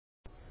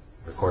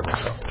Recording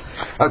myself.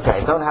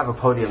 Okay, I don't have a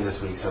podium this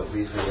week, so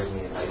please forgive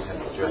me if I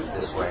tend to drift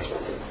this way,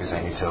 because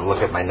I need to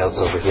look at my notes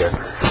over here.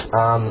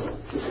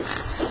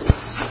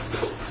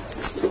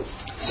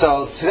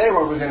 So today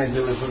what we're going to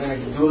do is we're going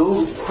to do a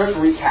little quick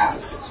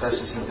recap,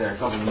 especially since there are a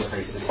couple of new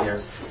faces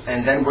here,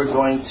 and then we're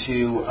going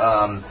to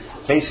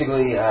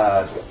basically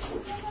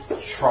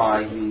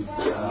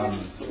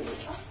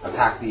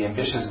attack the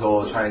ambitious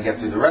goal of trying to get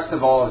through the rest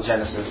of all of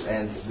Genesis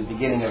and the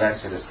beginning of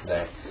Exodus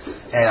today.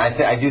 And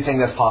I do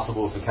think that's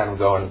possible if we kind of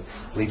go and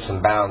leap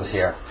some bounds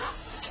here.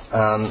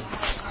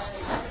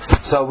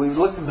 So we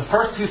looked at the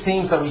first two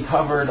themes that we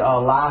covered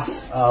last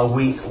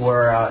week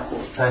were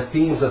the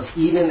themes of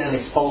Eden and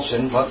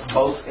expulsion,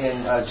 both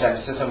in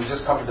Genesis, and we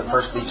just covered the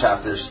first three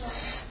chapters.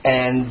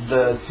 And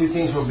the two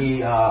themes we'll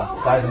be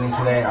diving in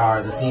today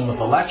are the theme of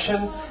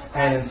election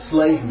and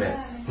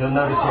enslavement. You'll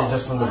notice here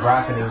just from the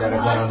bracketing that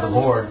I've done on the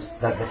board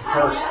that the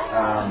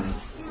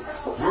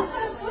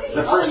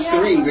first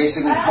three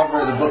basically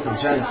cover the book of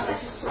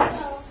Genesis.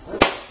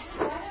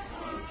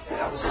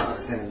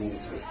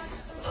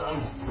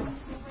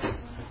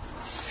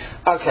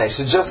 Okay,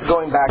 so just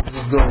going back,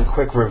 just doing a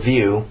quick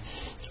review.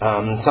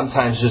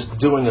 Sometimes just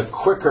doing a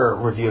quicker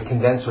review, a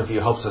condensed review,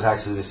 helps us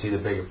actually to see the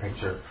bigger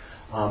picture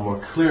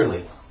more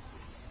clearly.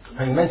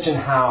 I mentioned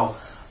how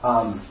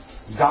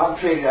God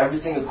created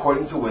everything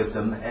according to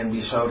wisdom, and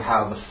we showed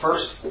how the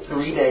first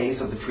 3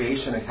 days of the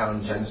creation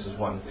account in Genesis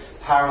 1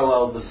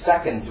 paralleled the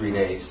second 3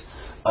 days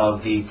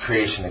of the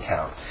creation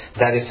account.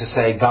 That is to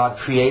say, God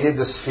created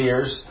the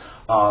spheres,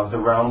 the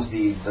realms,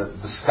 the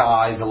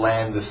sky, the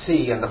land, the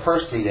sea in the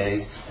first 3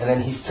 days, and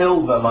then He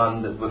filled them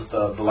with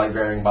the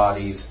light-bearing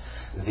bodies,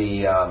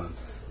 the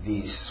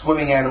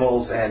swimming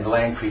animals, and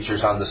land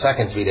creatures on the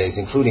second 3 days,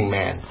 including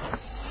man.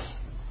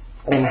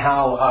 And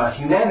how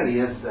humanity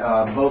is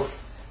both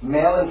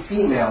male and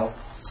female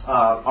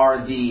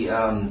are the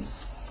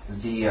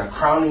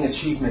crowning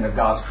achievement of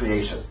God's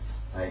creation.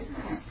 Right?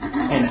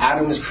 And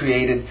Adam is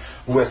created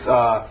with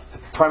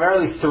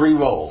primarily three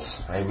roles.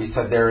 Right? We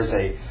said there is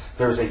a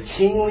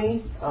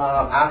kingly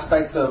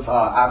aspect of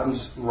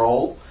Adam's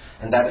role,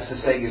 and that is to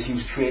say, is he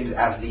was created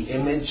as the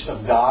image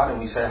of God. And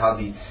we said how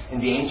in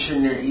the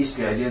ancient Near East,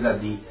 the idea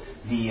that the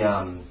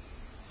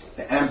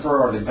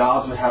emperor or the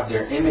gods would have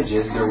their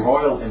images, their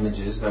royal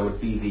images, that would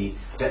be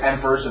the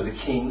emperors or the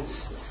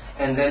kings.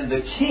 And then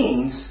the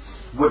kings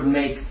would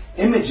make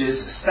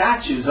images,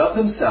 statues of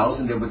themselves,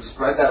 and they would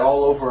spread that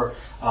all over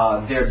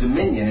their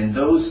dominion. And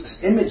those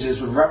images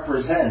would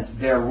represent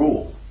their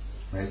rule.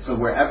 Right? So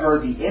wherever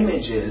the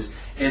image is,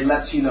 it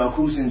lets you know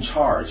who's in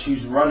charge,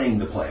 who's running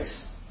the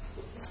place.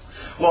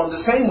 Well, in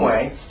the same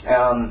way,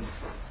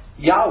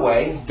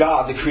 Yahweh,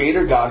 God, the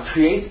Creator God,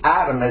 creates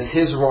Adam as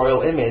His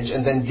royal image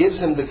and then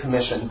gives him the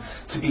commission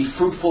to be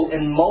fruitful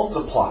and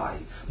multiply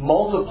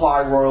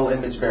royal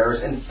image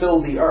bearers and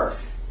fill the earth.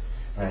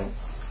 Right?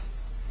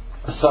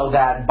 So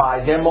that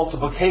by their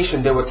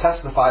multiplication they would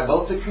testify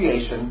both to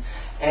creation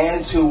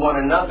and to one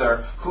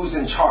another who's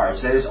in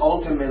charge. That is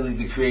ultimately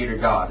the Creator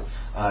God,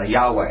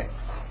 Yahweh.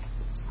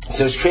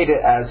 So he's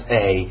created as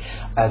a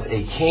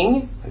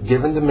king,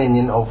 given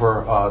dominion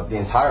over the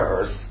entire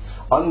earth,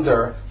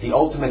 under the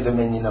ultimate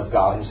dominion of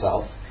God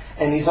Himself.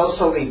 And he's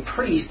also a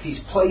priest.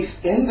 He's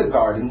placed in the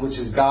garden, which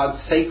is God's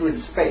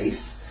sacred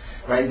space.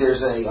 Right?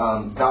 There's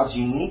God's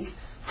unique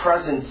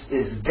presence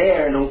is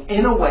there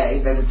in a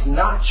way that it's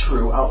not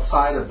true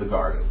outside of the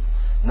garden.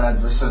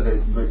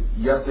 But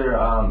you have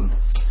to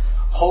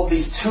hold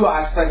these two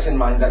aspects in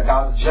mind, that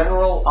God's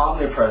general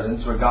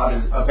omnipresence, where God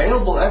is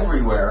available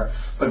everywhere,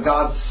 but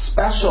God's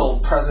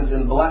special presence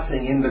and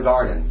blessing in the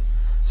garden.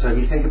 So if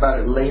you think about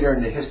it later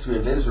in the history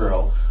of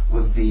Israel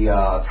with the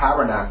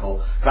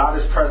tabernacle, God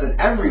is present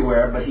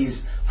everywhere, but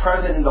He's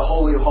present in the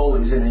Holy of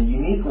Holies in a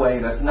unique way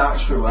that's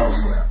not true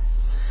elsewhere.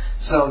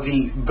 So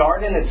the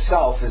garden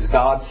itself is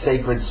God's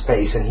sacred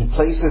space, and He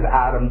places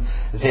Adam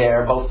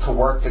there both to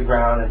work the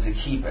ground and to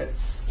keep it.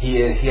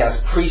 He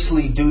has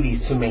priestly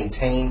duties to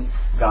maintain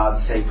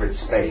God's sacred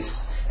space.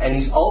 And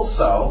He's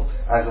also,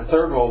 as a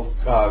third role,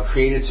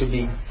 created to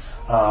be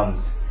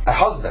a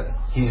husband.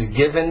 He's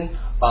given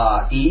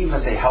Eve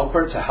as a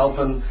helper to help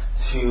him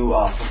to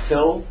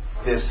fulfill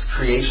this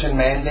creation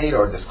mandate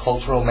or this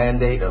cultural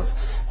mandate of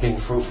being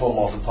fruitful,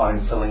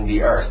 multiplying, filling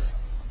the earth.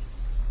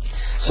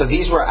 So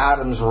these were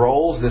Adam's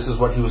roles. This is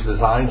what he was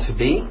designed to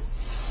be.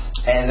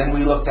 And then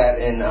we looked at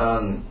in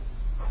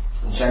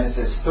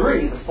Genesis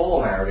 3, the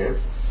full narrative,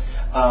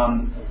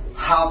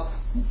 how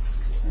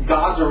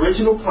God's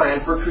original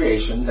plan for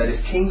creation, that His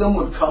kingdom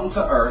would come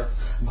to earth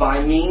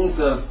by means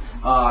of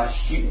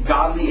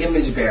godly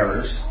image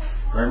bearers,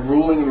 right,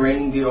 ruling and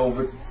reigning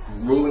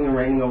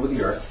over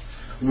the earth.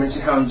 We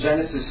mentioned how in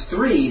Genesis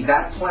 3,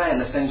 that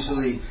plan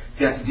essentially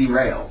gets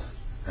derailed.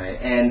 Right?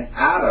 And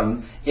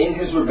Adam, in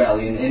his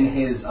rebellion, in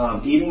his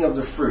eating of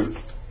the fruit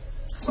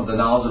of the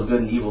knowledge of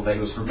good and evil that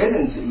he was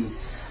forbidden to eat,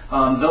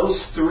 those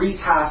three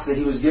tasks that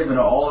he was given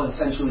are all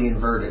essentially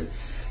inverted.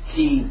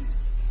 He,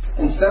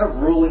 instead of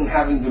ruling,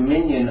 having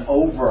dominion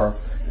over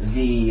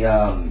the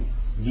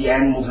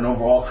animals and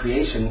over all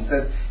creation,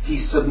 instead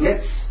he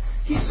submits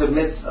he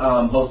submits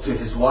both to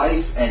his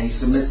wife and he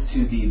submits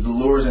to the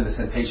lures and the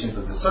temptations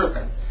of the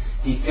serpent.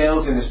 He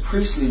fails in his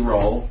priestly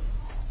role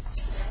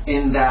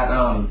in that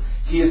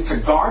he is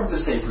to guard the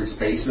sacred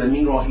space, but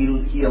meanwhile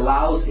he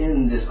allows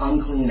in this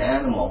unclean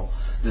animal,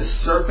 this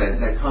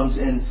serpent that comes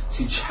in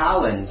to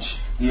challenge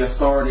the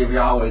authority of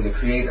Yahweh, the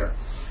Creator.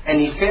 And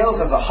he fails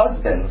as a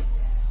husband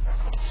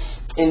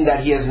in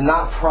that he has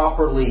not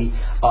properly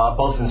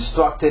both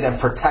instructed and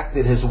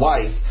protected his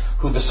wife,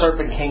 who the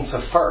serpent came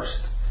to first.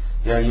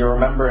 You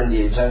remember in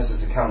the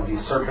Genesis account,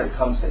 the serpent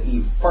comes to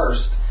Eve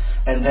first,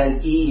 and then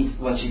Eve,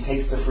 when she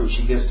takes the fruit,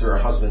 she gives to her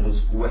husband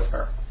who's with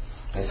her.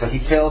 And so he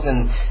fails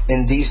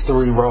in these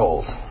three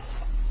roles.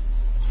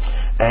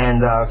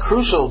 And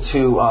crucial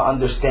to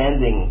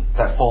understanding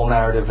that full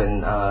narrative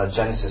in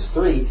Genesis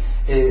 3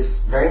 is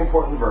very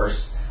important verse,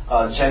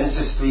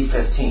 Genesis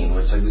 3:15,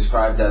 which I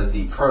described as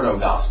the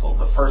proto-gospel,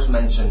 the first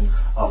mention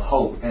of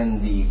hope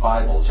in the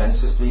Bible,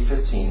 Genesis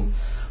 3:15,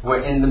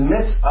 where in the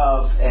midst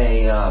of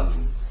a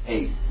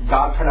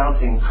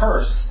God-pronouncing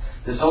curse,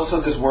 there's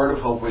also this word of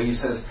hope where he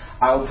says,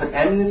 I will put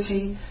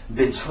enmity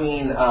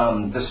between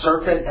the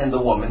serpent and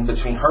the woman,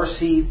 between her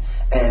seed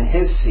and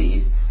his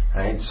seed.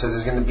 Right? So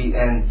there's going to be,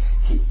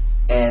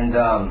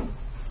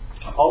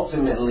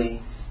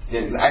 ultimately,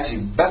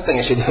 actually, best thing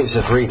I should do is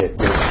just read it,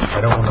 because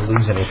I don't want to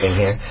lose anything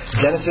here.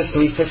 Genesis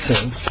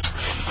 3:15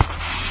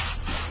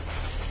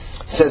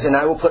 says, and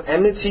I will put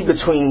enmity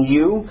between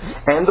you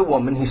and the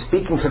woman, he's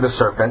speaking to the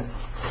serpent,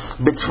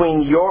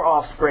 between your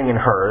offspring and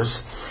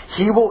hers.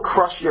 He will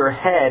crush your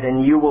head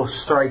and you will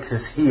strike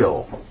his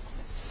heel.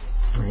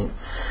 Right?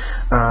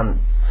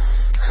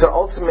 So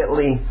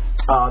ultimately,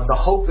 the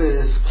hope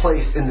is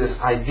placed in this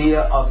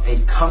idea of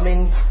a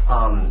coming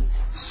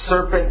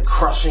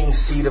serpent-crushing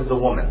seed of the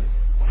woman.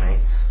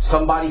 Right?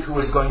 Somebody who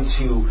is going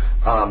to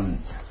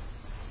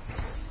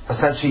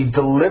essentially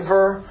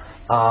deliver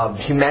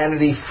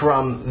humanity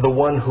from the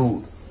one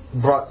who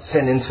brought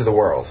sin into the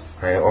world,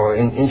 right? Or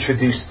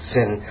introduced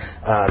sin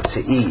to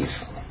Eve.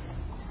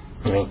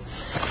 Right?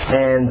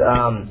 And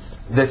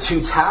the two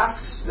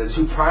tasks, the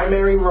two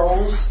primary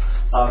roles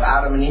of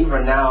Adam and Eve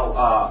are now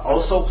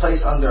also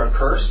placed under a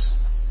curse.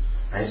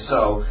 Right?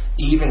 So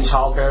Eve in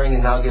childbearing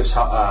and now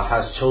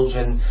has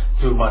children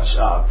through much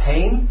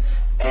pain.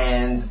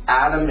 And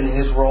Adam in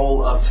his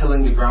role of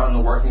tilling the ground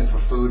and working for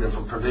food and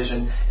for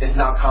provision is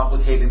now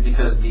complicated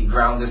because the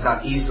ground is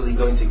not easily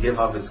going to give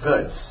up its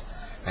goods.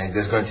 And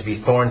there's going to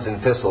be thorns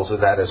and thistles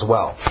with that as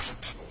well.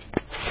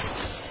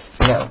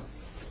 Now,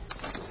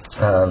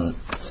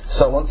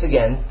 so once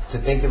again,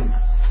 to think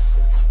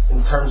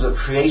in terms of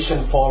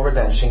creation, fall,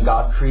 redemption,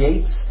 God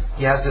creates.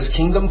 He has this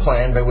kingdom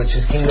plan by which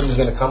His kingdom is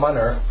going to come on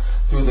earth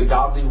through the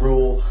godly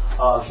rule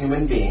of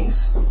human beings.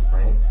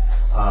 Right?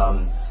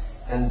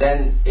 And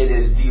then it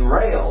is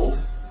derailed,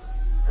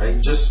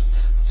 right, just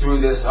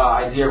through this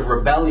idea of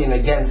rebellion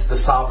against the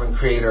sovereign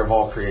creator of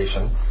all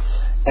creation.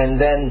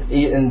 And then,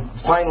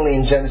 finally,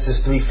 in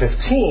Genesis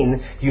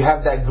 3:15, you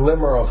have that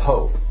glimmer of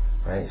hope.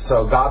 Right?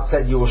 So God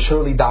said, you will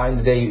surely die in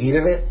the day you eat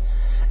of it.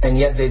 And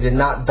yet they did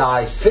not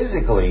die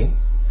physically.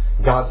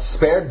 God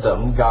spared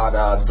them.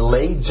 God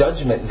delayed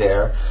judgment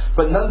there.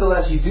 But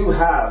nonetheless, you do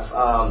have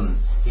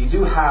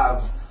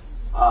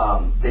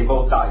they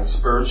both died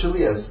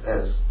spiritually,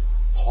 as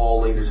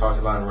Paul later talked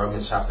about in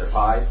Romans chapter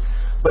 5.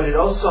 But it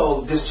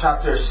also, this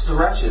chapter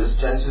stretches,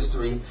 Genesis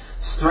 3,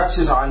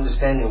 stretches our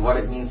understanding of what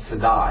it means to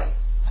die.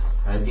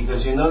 Right?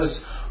 Because you notice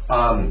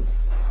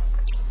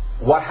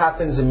what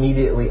happens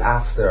immediately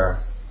after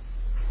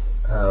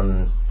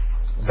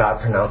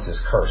God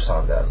pronounces curse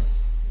on them.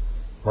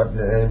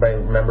 Anybody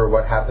remember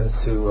what happens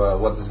to,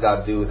 what does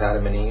God do with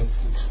Adam and Eve?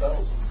 He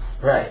expels them.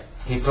 Right.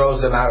 He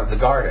throws them out of the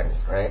garden,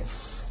 right?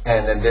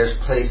 And then there's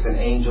placed an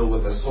angel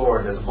with a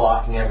sword that's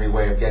blocking every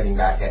way of getting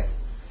back in.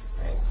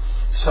 Right?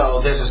 So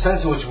there's a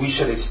sense in which we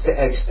should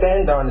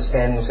extend our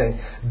understanding of saying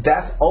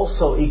death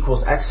also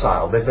equals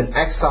exile. They've been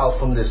exiled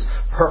from this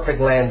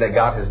perfect land that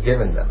God has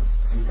given them.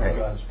 Right?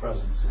 God's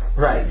presence.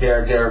 Right.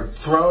 They're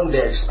thrown,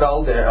 they're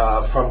expelled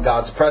from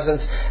God's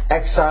presence.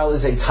 Exile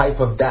is a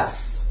type of death.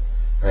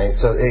 Right?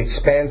 So it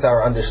expands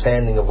our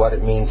understanding of what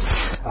it means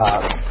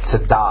to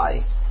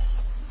die.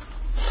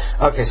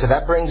 Okay, so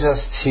that brings us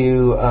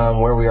to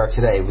where we are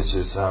today, which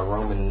is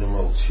Roman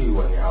numeral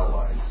 2 on your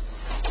outlines.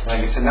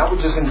 Like I said, now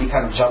we're just going to be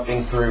kind of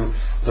jumping through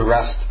the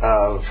rest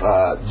of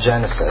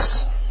Genesis.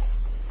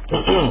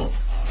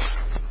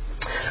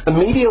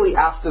 Immediately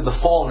after the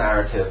fall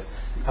narrative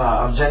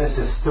of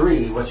Genesis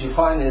 3, what you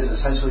find is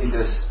essentially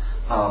this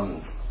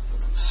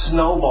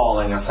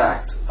snowballing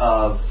effect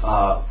of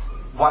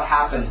what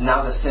happens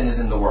now that sin is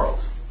in the world.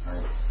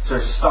 Right? So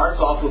it starts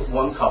off with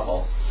one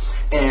couple,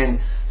 and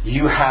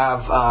you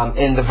have,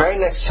 in the very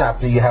next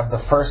chapter, you have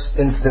the first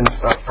instance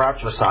of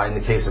fratricide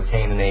in the case of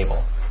Cain and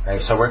Abel.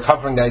 Right? So we're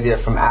covering the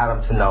idea from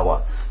Adam to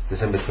Noah.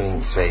 This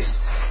in-between space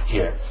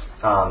here.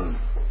 I'm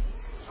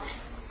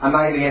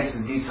not going to get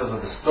into the details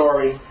of the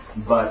story,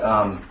 but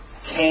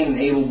Cain and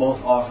Abel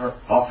both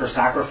offer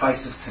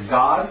sacrifices to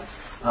God.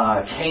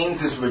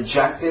 Cain's is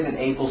rejected and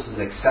Abel's is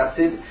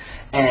accepted.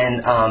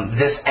 And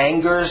this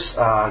angers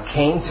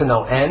Cain to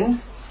no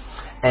end,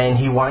 and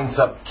he winds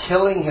up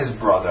killing his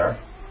brother.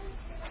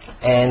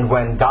 And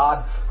when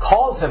God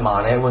calls him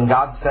on it, when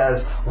God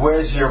says,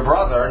 "Where's your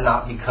brother?"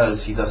 not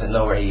because he doesn't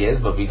know where he is,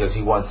 but because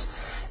he wants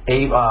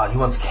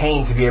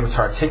Cain to be able to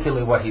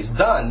articulate what he's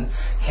done,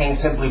 Cain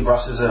simply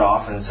brushes it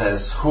off and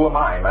says, "Who am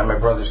I? Am I my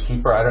brother's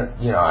keeper? I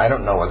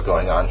don't know what's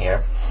going on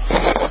here."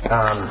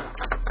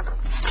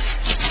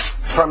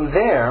 From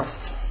there,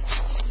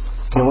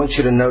 I want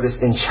you to notice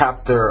in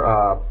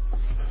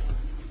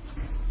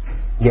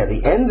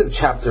the end of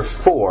chapter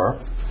 4,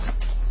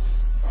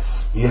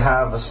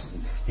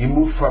 you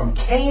move from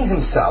Cain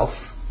himself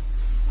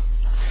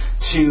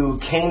to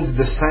Cain's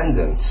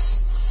descendants.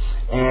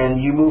 And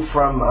you move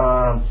from,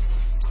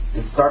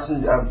 it starts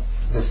in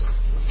this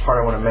part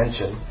I want to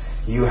mention.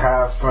 You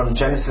have from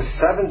Genesis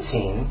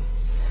 17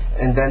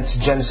 and then to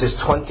Genesis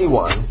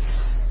 21.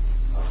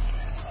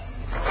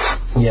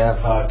 You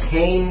have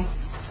Cain.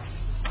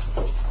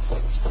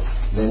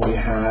 Then you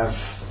have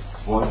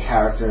one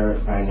character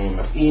by the name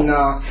of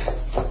Enoch.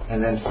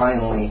 And then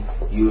finally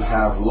you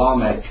have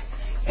Lamech.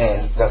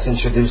 And that's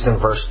introduced in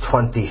verse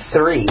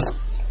 23.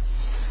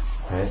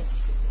 Right?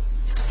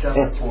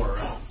 Chapter 4.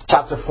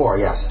 Chapter 4,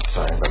 yes.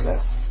 Sorry about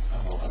that.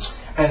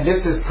 And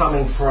this is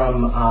coming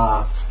from,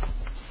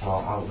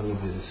 let me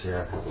do this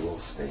here. I have a little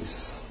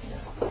space.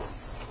 Yeah.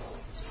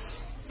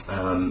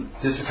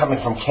 This is coming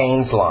from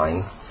Cain's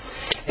line.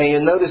 And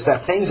you'll notice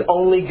that things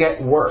only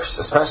get worse,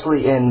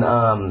 especially in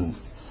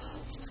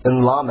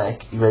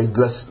Lamech.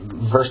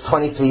 Verse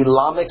 23,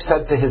 Lamech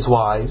said to his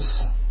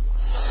wives,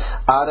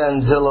 Ada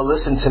and Zillah,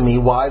 listen to me.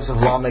 Wives of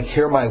Lamech,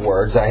 hear my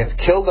words. I have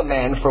killed a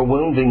man for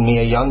wounding me,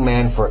 a young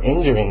man for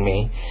injuring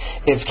me.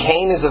 If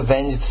Cain is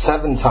avenged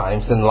 7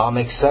 times, then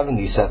Lamech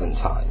 77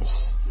 times.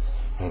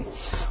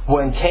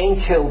 When Cain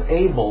killed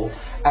Abel,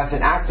 as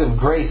an act of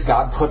grace,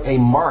 God put a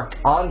mark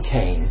on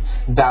Cain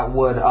that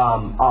would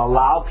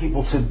allow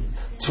people to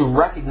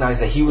recognize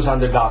that he was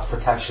under God's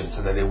protection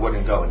so that they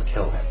wouldn't go and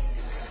kill him.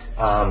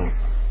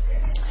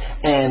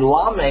 And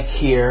Lamech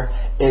here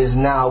is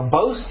now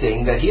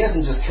boasting that he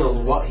hasn't just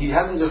killed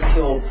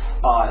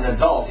an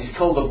adult, he's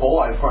killed a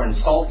boy for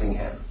insulting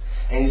him.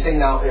 And he's saying,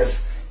 now if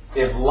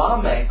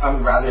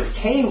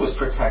Cain was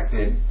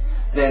protected,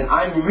 then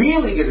I'm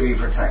really going to be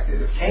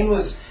protected.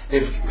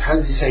 How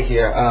does he say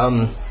here?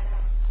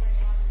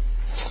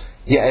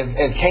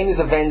 If Cain is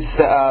avenged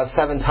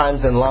 7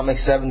 times, then Lamech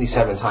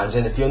 77 times.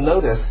 And if you'll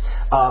notice,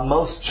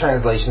 most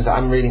translations,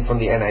 I'm reading from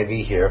the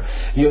NIV here,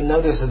 you'll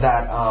notice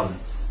that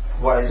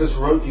what I just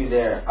read you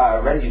there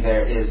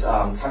is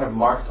kind of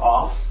marked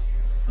off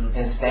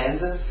in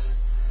stanzas.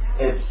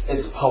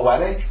 It's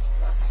poetic.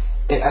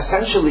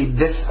 Essentially,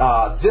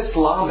 this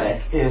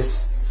Lamech is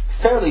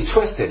fairly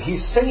twisted.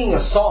 He's singing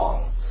a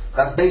song.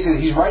 That's basically,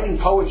 he's writing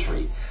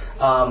poetry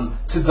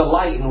to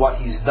delight in what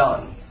he's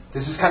done.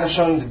 This is kind of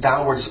showing the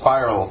downward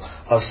spiral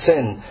of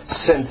sin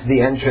since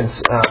the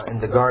entrance in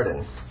the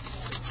garden.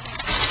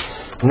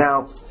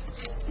 Now,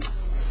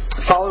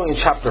 following in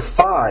chapter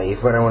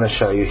 5, what I want to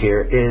show you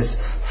here is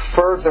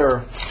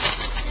further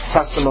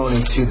testimony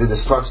to the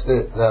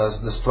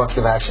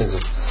destructive actions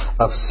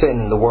of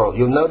sin in the world.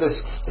 You'll notice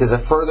there's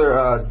a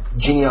further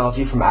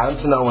genealogy from Adam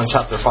to Noah in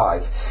chapter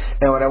 5.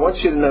 And what I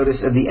want you to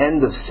notice at the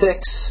end of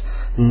 6,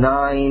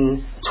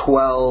 9,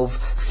 12,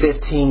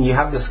 15, you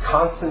have this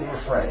constant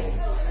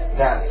refrain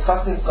that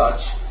such and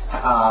such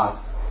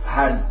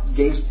had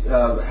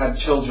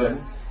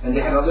children, and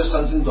they had other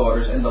sons and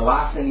daughters, and the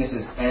last thing is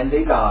and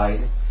they died,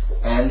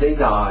 and they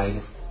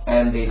died,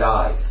 and they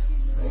died.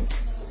 Right?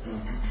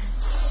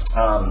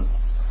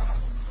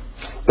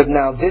 But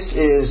now this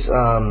is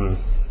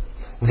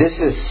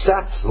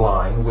Seth's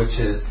line, which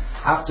is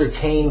after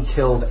Cain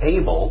killed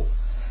Abel,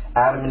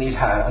 Adam and Eve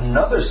had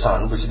another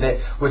son, which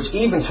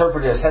Eve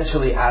interpreted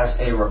essentially as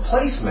a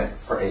replacement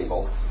for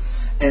Abel,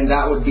 and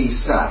that would be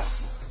Seth.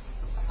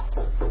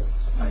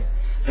 Right.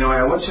 And what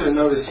I want you to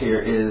notice here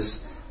is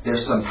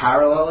there's some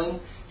paralleling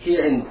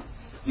here in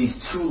these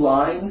 2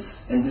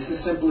 lines, and this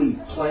is simply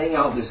playing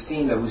out this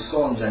theme that we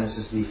saw in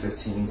Genesis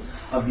 3:15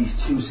 of these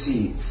 2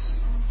 seeds.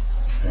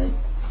 Right.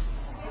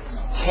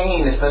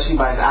 Cain, especially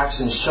by his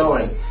actions,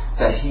 showing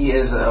that he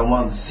is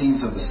one of the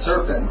seeds of the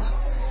serpent.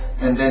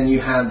 And then you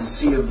have the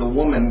seed of the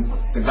woman,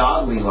 the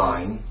godly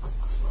line,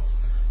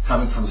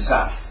 coming from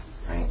Seth.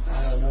 Right?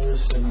 I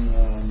noticed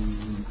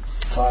in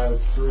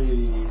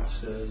 5:3 it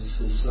says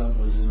his son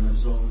was in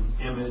his own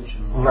image.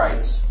 And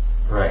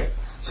Right.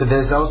 So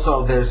there's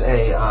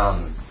a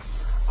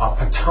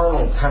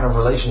paternal kind of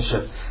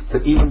relationship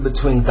that even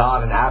between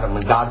God and Adam,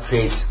 when God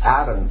creates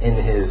Adam in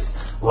his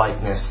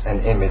likeness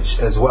and image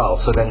as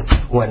well. So then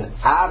when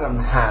Adam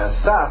has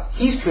Seth,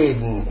 he's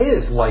created in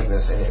his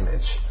likeness and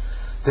image.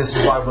 This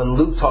is why when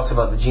Luke talks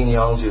about the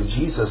genealogy of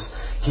Jesus,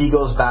 he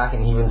goes back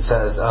and he even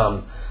says,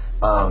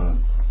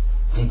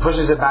 he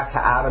pushes it back to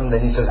Adam,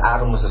 then he says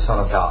Adam was the son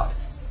of God.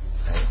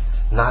 Right?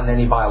 Not in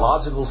any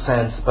biological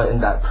sense, but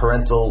in that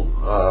parental,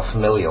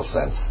 familial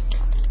sense.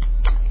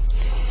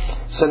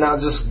 So now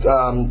just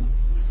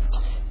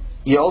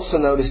you also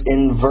notice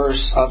in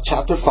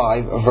chapter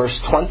 5, verse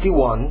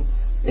 21,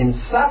 in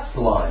Seth's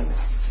line,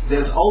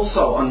 there's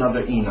also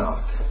another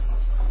Enoch.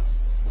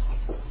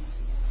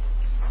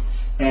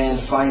 And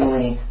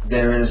finally,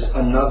 there is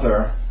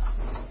another.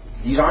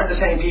 These aren't the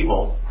same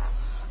people.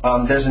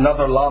 There's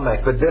another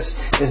Lamech, but this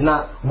is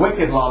not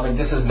wicked Lamech.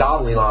 This is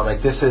godly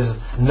Lamech. This is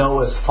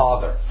Noah's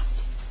father.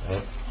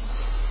 Right?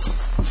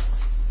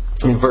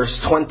 In verse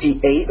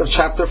 28 of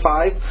chapter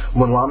 5,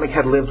 when Lamech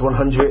had lived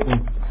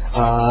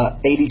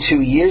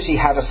 182 years, he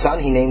had a son.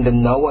 He named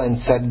him Noah and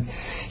said,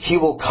 "He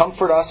will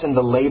comfort us in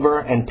the labor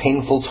and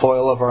painful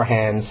toil of our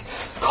hands,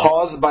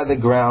 caused by the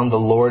ground the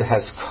Lord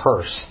has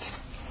cursed."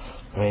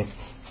 Right?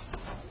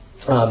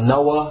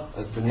 Noah,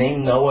 the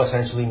name Noah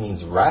essentially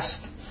means rest.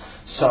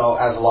 So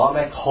as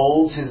Lamech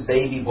holds his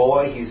baby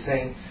boy, he's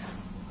saying,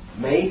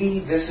 maybe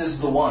this is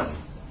the one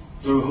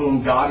through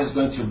whom God is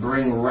going to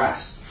bring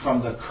rest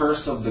from the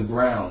curse of the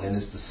ground. And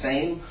it's the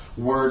same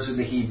words in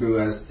the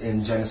Hebrew as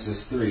in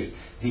Genesis 3.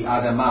 The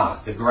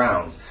Adamah, the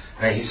ground.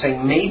 Right? He's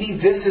saying, maybe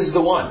this is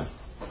the one.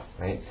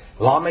 Right?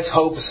 Lamech's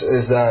hopes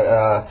is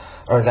that,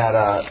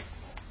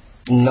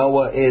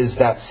 Noah is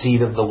that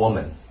seed of the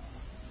woman.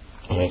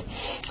 Right?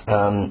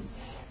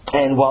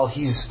 And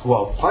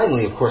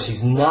finally, of course,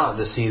 he's not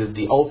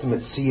the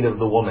ultimate seed of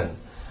the woman,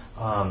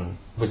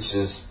 which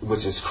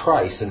is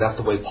Christ, and that's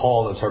the way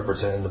Paul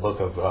interprets it in the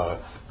book of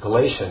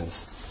Galatians.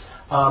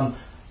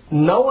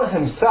 Noah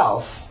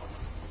himself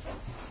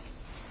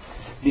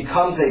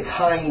becomes a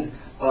kind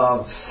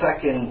of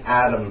second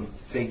Adam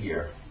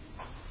figure,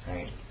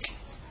 right?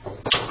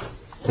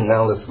 And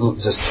now let's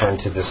just turn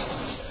to the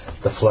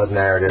flood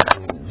narrative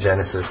in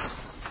Genesis.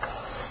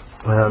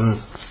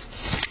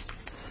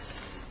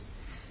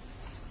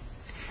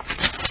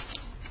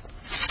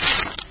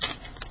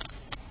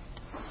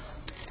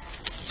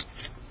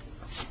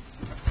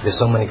 There's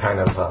so many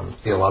kind of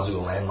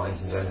theological landmines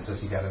in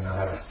Genesis. You got to know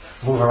how to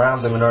move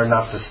around them in order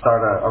not to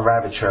start a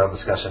rabbit trail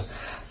discussion.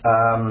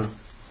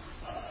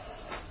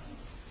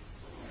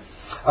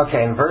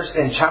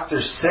 In chapter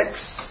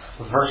 6,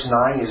 verse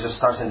 9, it just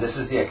starts, and this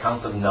is the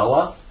account of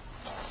Noah.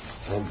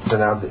 And so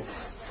now,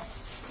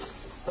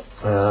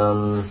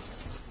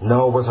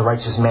 Noah was a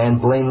righteous man,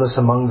 blameless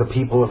among the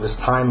people of his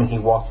time, and he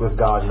walked with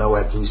God.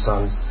 Noah had 3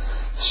 sons,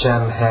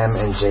 Shem, Ham,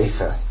 and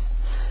Japheth.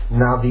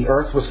 Now the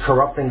earth was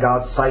corrupt in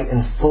God's sight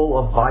and full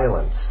of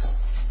violence.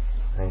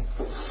 Right?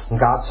 And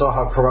God saw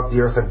how corrupt the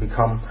earth had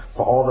become,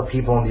 for all the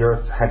people on the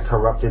earth had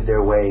corrupted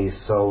their ways.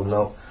 So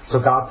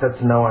God said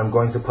to Noah, "I'm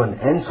going to put an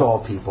end to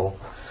all people,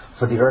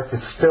 for the earth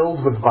is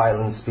filled with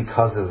violence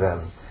because of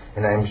them.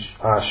 And I'm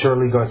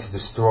surely going to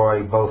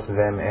destroy both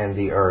them and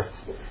the earth."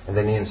 And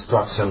then he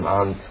instructs him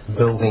on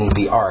building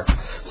the ark.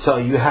 So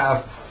you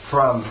have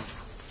from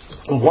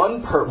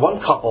one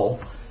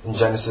couple in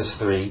Genesis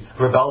 3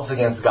 rebels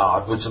against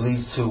God, which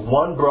leads to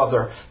one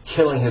brother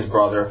killing his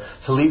brother,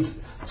 to lead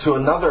to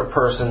another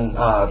person,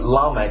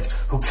 Lamech,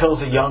 who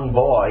kills a young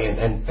boy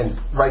and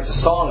writes a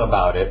song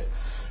about it.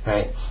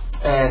 Right?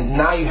 And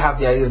now you have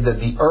the idea that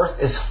the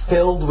earth is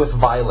filled with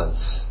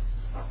violence.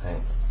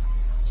 Right?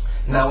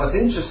 Now what's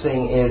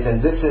interesting is,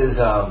 and this is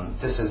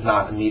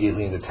not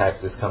immediately in the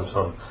text, this comes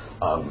from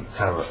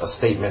kind of a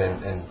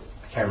statement in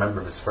I can't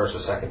remember if it's 1st or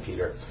 2nd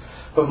Peter,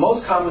 but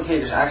most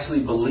commentators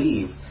actually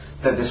believe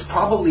that there's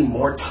probably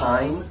more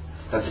time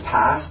that's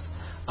passed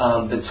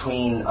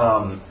between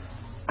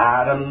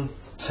Adam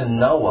to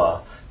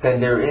Noah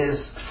than there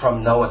is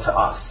from Noah to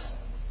us.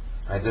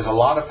 Right? There's a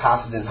lot of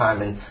passage in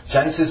time, and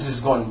Genesis is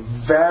going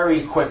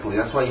very quickly.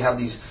 That's why you have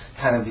these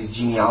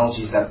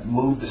genealogies that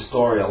move the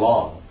story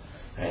along.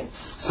 Right?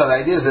 So the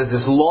idea is that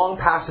this long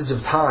passage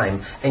of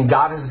time, and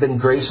God has been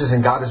gracious,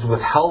 and God has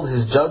withheld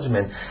His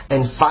judgment,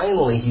 and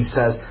finally He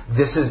says,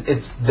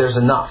 "There's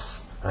enough."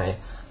 Right?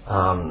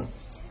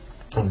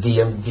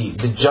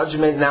 The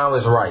judgment now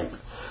is ripe.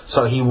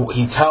 So he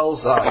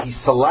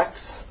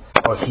selects,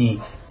 or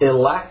he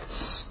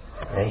elects,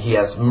 and he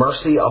has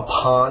mercy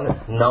upon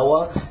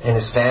Noah and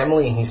his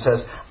family, and he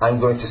says, "I'm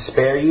going to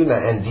spare you,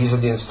 and these are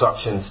the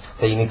instructions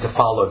that you need to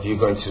follow if you're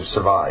going to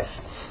survive."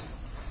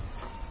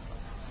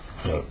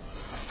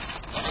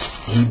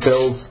 He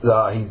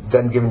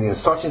then given the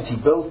instructions, he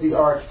builds the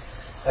ark.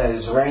 It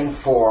is reigned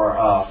for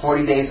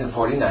 40 days and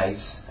 40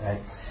 nights.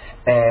 Right?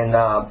 And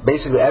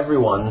basically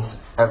everyone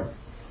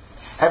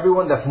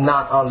that's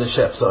not on the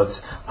ship, so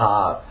it's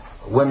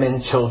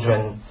women,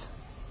 children,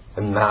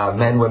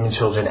 men, women,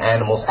 children,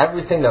 animals,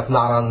 everything that's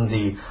not on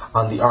the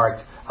ark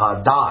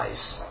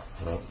dies.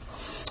 Right?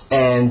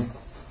 And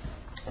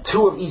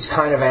 2 of each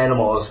kind of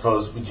animal, I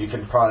suppose, which you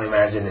can probably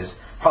imagine is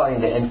probably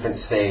in the infant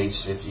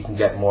stage, if you can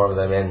get more of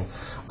them in.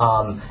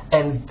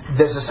 And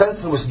there's a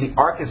sense in which the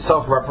ark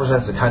itself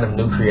represents a kind of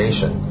new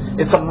creation.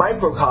 It's a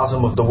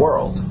microcosm of the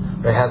world.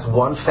 It has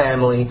one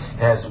family, it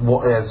has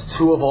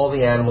 2 of all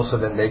the animals, so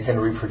then they can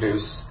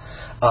reproduce.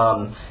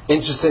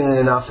 Interestingly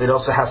enough, it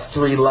also has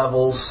 3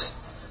 levels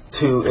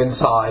to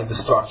inside the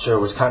structure,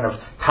 which kind of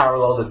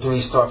parallel the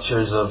 3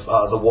 structures of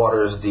the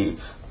waters, the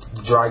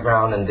dry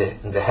ground and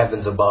the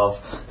heavens above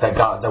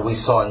that we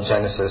saw in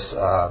Genesis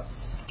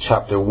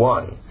chapter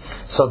 1.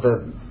 So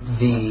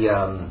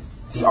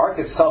the ark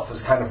itself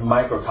is kind of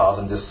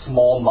microcosm, this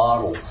small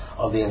model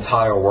of the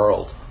entire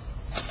world.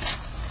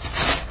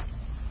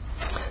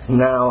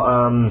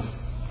 Now,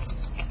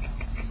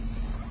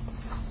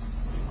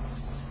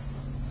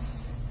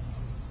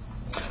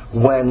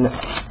 when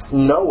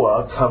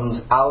Noah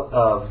comes out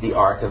of the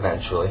ark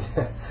eventually,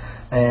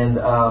 and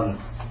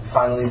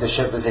finally the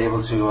ship is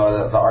able to,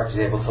 the ark is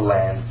able to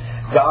land,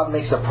 God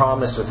makes a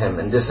promise with him,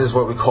 and this is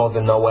what we call the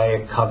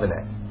Noahic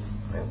covenant.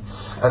 Right?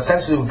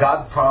 Essentially, what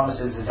God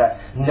promises is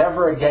that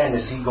never again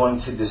is he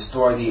going to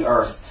destroy the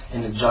earth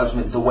in the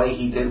judgment the way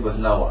he did with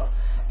Noah.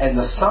 And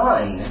the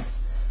sign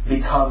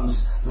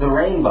becomes the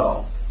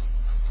rainbow.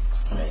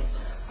 Right?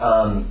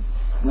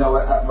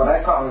 What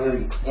I found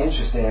really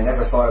interesting, I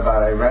never thought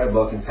about it, I read a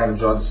book and kind of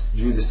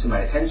drew this to my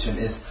attention,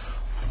 is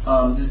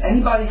does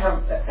anybody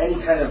have any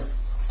kind of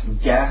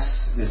guess?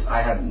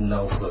 I had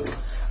no clue.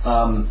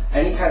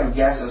 Any kind of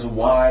guess as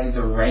why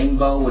the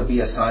rainbow would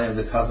be a sign of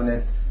the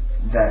covenant,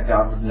 that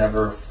God would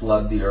never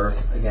flood the earth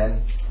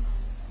again?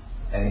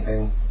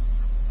 Anything?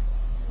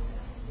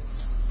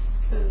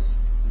 Because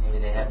maybe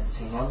they haven't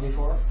seen one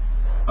before.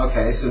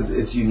 Okay, so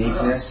it's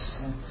uniqueness.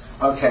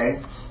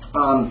 Okay.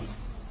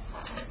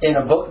 In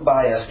a book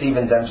by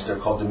Stephen Dempster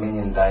called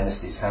Dominion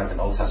Dynasty, it's kind of an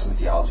Old Testament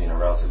theology in a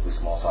relatively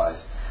small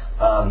size,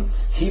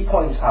 he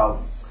points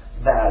out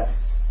that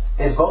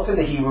it's both in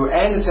the Hebrew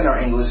and it's in our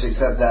English,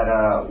 except that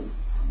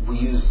we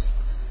use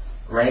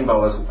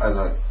rainbow as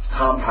a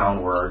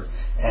compound word,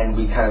 and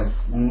we kind of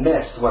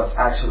miss what's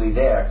actually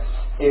there,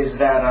 is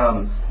that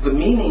the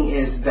meaning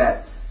is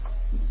that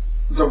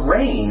the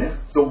rain,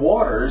 the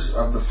waters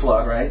of the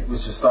flood, right,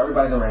 which was started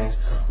by the rains,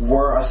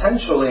 were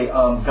essentially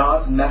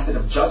God's method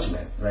of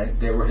judgment, right?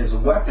 They were his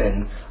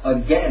weapon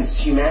against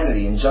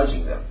humanity in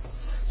judging them.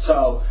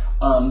 So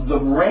the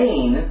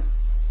rain,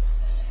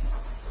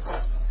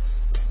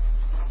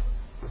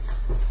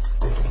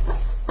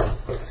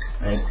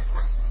 right,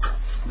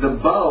 the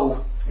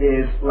bow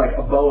is like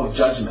a bow of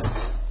judgment,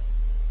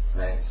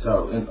 right?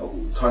 So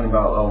talking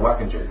about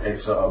weaponry, right?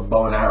 So a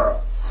bow and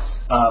arrow.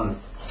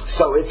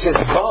 So it's his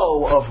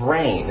bow of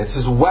rain. It's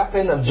his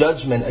weapon of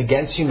judgment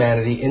against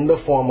humanity in the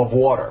form of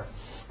water,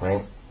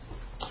 right?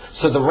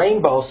 So the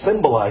rainbow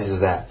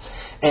symbolizes that.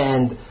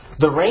 And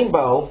the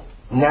rainbow,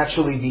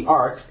 naturally the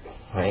ark,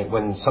 right?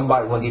 When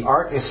the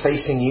ark is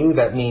facing you,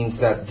 that means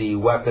that the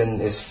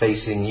weapon is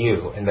facing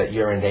you and that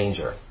you're in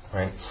danger,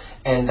 right?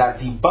 And that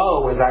the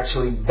bow is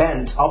actually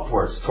bent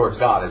upwards towards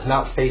God. It's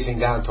not facing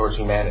down towards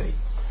humanity,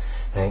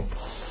 right?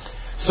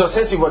 So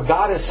essentially what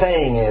God is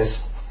saying is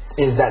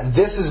that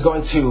this is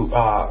going to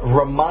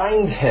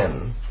remind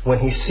him, when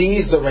he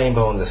sees the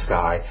rainbow in the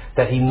sky,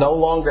 that he no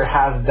longer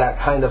has that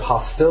kind of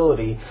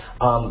hostility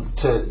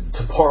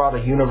to pour out a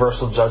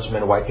universal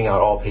judgment wiping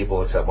out all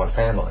people except one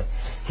family.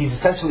 He's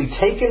essentially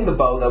taken the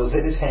bow that was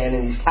in his hand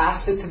and he's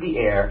cast it to the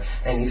air,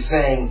 and he's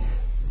saying,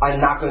 I'm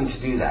not going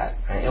to do that.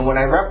 Right? And when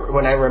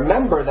I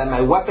remember that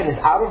my weapon is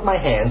out of my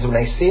hands, when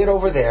I see it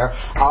over there,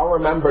 I'll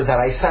remember that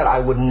I said I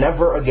would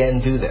never again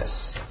do this.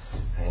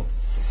 Right?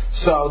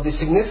 So the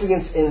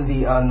significance in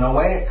the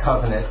Noahic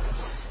covenant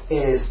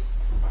is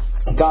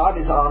God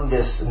is on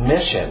this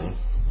mission,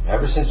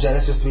 ever since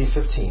Genesis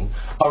 3:15,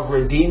 of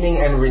redeeming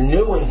and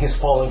renewing his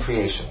fallen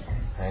creation.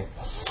 Right?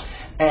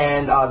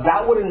 And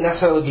that wouldn't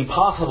necessarily be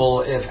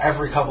possible if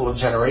every couple of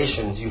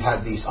generations you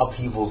had these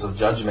upheavals of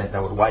judgment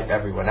that would wipe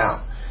everyone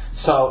out.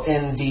 So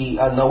in the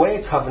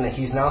Noahic covenant,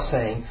 he's now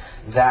saying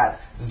that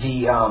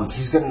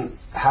he's going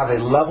to have a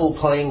level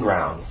playing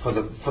ground for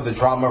the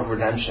drama of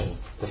redemption,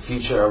 the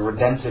future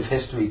redemptive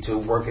history to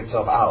work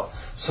itself out,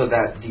 so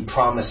that the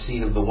promised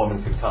seed of the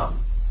woman could come.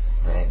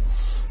 Right?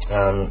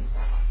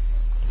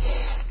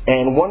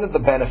 And one of the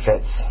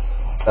benefits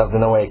of the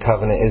Noahic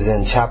covenant is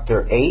in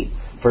chapter 8,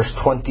 verse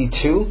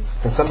 22.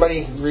 Can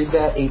somebody read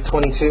that?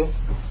 8:22.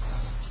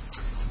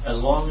 As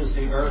long as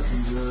the earth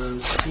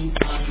endures seed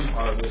time and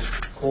harvest,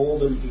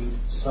 cold and heat,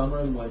 summer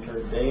and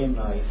winter, day and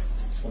night,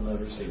 will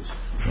never cease.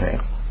 Right.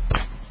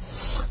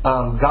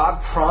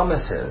 God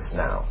promises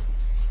now,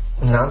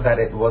 not that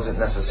it wasn't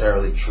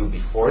necessarily true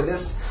before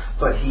this,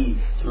 but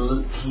he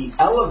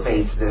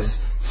elevates this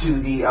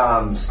to the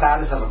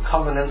status of a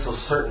covenantal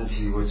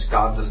certainty, which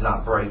God does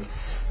not break,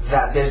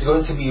 that there's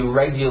going to be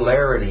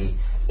regularity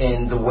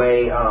in the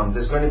way,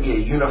 there's going to be a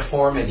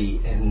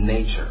uniformity in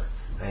nature.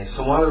 Right?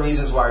 So one of the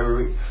reasons why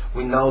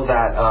we know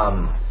that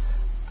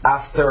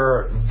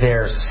after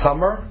there's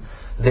summer,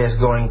 there's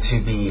going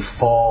to be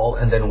fall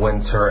and then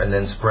winter and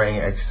then spring,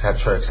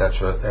 etc.,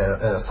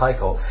 in a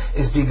cycle,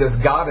 is because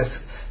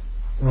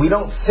we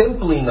don't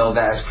simply know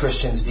that as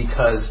Christians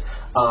because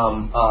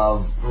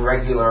of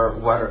regular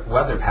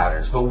weather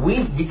patterns, but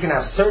we can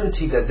have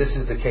certainty that this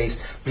is the case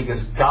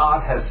because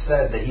God has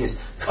said that he has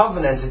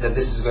covenanted that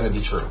this is going to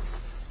be true.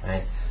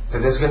 Right? That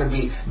there's going to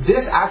be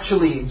this,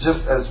 actually,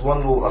 just as one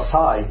little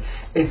aside,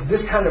 it's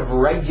this kind of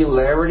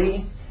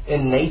regularity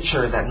in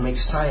nature that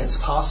makes science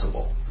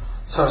possible.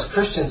 So as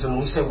Christians, when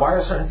we say, why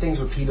are certain things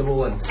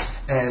repeatable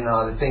and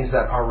the things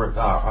that are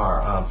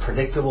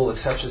predictable,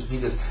 etc.,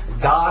 because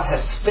God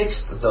has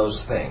fixed those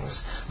things.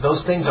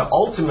 Those things are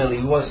ultimately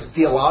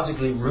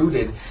theologically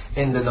rooted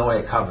in the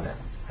Noahic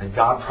covenant. And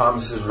God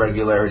promises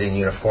regularity and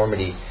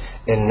uniformity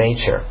in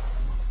nature.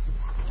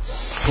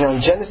 Now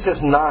in Genesis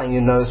 9, you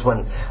notice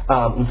when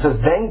it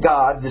says, then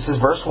God, this is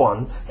verse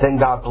 1, then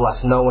God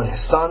blessed Noah and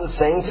his sons,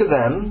 saying to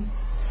them,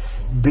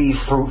 be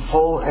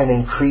fruitful and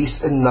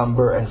increase in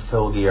number and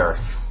fill the earth.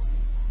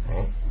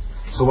 Okay?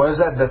 So what is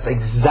that? That's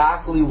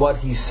exactly what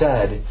he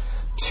said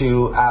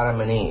to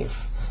Adam and Eve.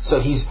 So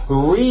he's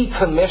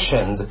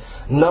recommissioned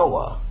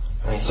Noah.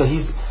 Right? So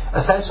he's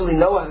essentially,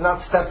 Noah has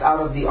not stepped out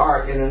of the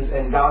ark,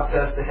 and God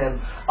says to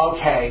him,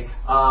 okay,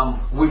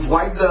 we've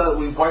wiped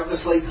the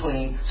slate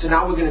clean, so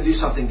now we're going to do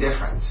something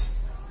different.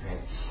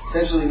 Right?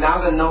 Essentially,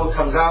 now that Noah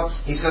comes out,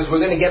 he says we're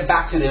going to get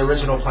back to the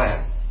original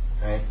plan.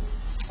 Right?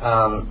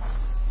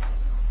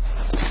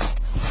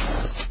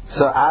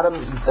 So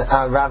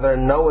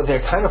Noah there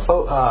kind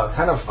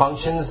of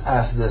functions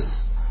as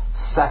this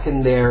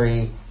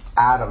secondary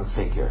Adam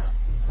figure.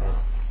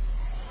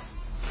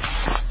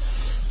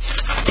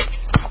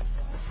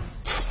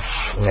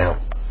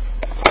 Now,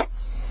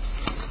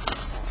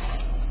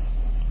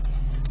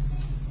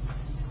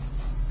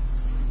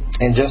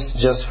 and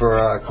just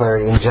for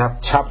clarity, in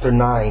chapter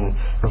 9,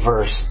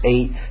 verse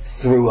 8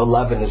 through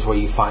 11 is where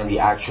you find the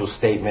actual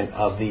statement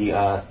of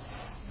the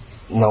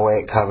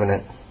Noahic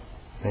covenant.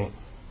 Right?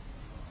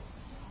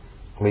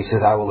 He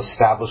says, I will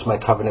establish my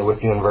covenant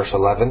with you in verse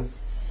 11.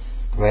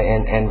 Right?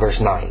 And verse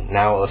 9.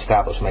 Now I will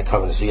establish my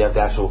covenant. So you have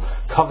the actual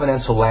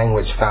covenantal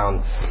language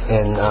found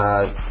in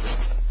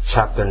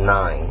chapter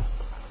 9.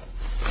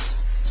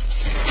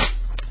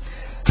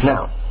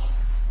 Now,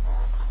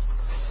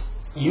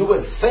 you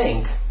would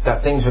think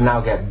that things would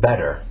now get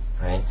better.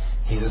 Right?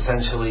 He's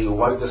essentially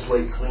wiped the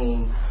slate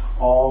clean.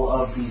 All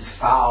of these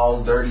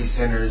foul, dirty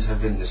sinners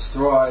have been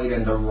destroyed,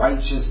 and the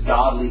righteous,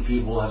 godly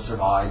people have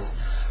survived.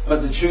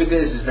 But the truth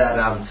is that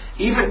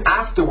even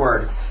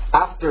afterward,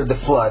 after the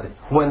flood,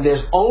 when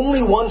there's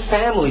only one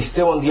family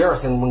still on the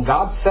earth, and when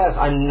God says,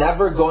 I'm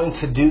never going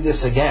to do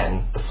this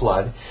again, the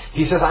flood,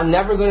 He says, I'm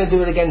never going to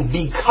do it again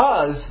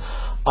because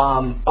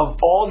of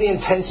all the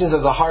intentions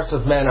of the hearts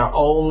of men are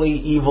only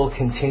evil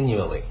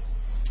continually.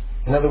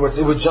 In other words,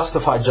 it would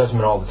justify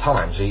judgment all the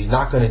time. So He's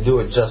not going to do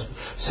it just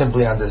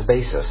simply on this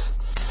basis.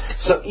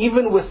 So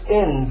even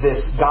within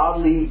this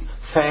godly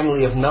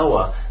family of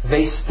Noah,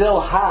 they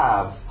still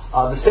have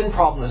the sin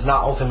problem has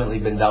not ultimately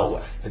been dealt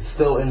with. It's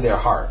still in their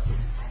heart.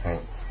 Right?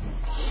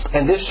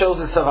 And this shows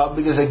itself out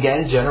because,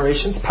 again,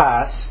 generations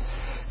pass.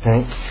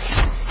 Right?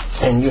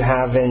 And you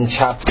have in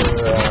chapter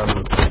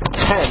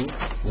 10,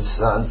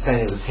 this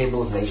understanding of the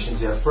table of nations,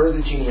 you have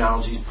further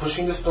genealogies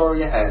pushing the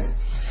story ahead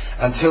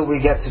until we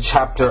get to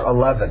chapter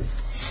 11.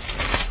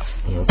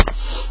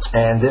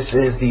 And this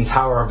is the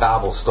Tower of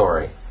Babel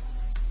story.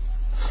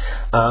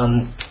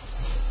 Can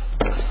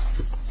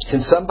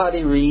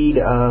somebody read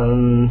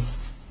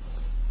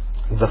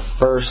the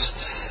first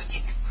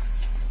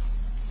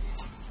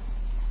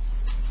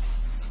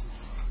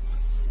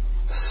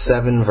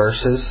 7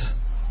 verses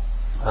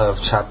of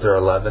chapter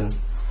 11?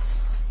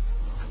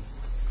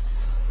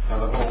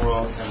 Now the whole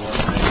world can one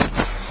day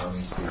on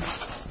these feet.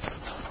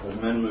 As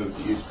men moved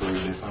eastward,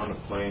 they found a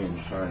plain in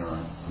Shinar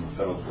and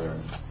settled there.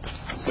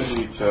 They said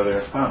to each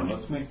other, come,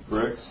 let's make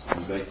bricks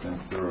and bake them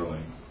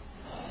thoroughly.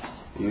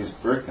 They used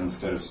brick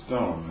instead of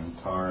stone and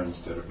tar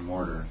instead of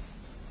mortar.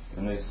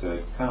 And they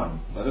said,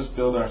 come, let us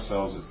build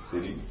ourselves a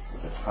city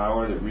with a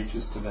tower that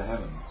reaches to the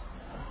heavens,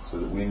 so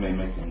that we may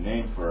make a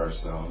name for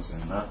ourselves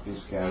and not be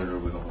scattered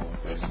over the whole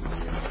face of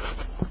the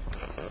earth.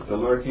 But the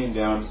Lord came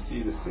down to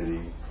see the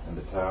city and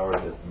the tower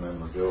that the men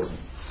were building.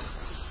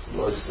 The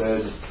Lord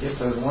said, if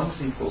as one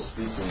people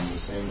speaking the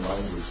same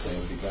language they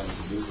have begun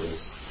to do this,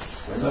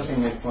 then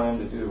nothing they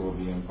plan to do will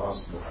be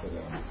impossible for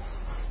them.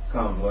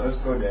 Come, let us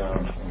go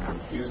down and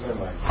confuse their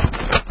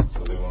language,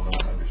 so they will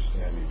not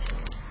understand each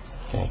other.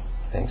 Okay.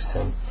 Thanks,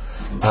 Tim.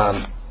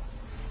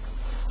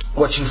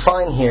 What you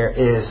find here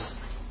is,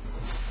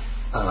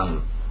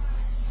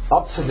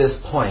 up to this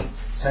point,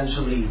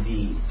 essentially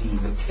the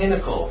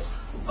pinnacle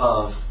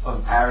of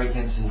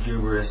arrogance and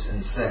hubris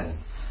and sin.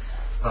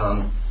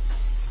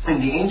 In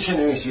the ancient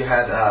Near East, you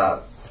had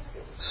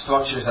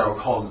structures that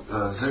were called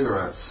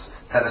ziggurats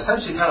that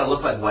essentially kind of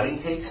looked like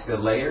wedding cakes. They're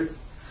layered.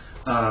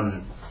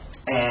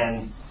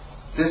 And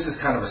this is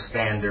kind of a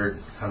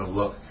standard kind of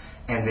look.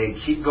 And they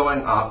keep going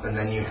up, and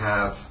then you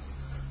have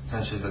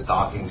essentially the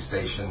docking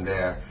station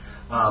there.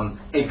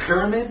 A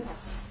pyramid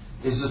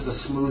is just a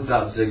smoothed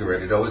out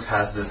ziggurat. It always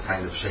has this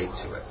kind of shape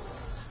to it.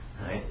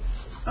 Right?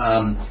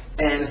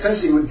 And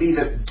essentially it would be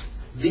that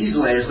these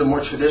layers, the more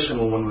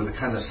traditional one with the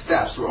kind of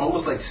steps, were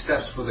almost like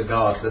steps for the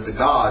gods, that the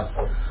gods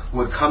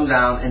would come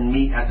down and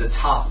meet at the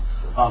top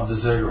of the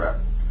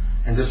ziggurat.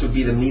 And this would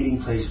be the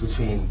meeting place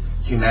between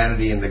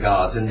humanity and the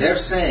gods. And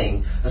they're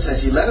saying,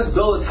 essentially, let us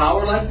build a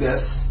tower like this,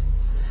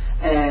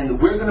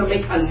 and we're going to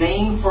make a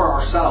name for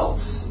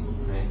ourselves.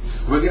 Right?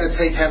 We're going to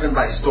take heaven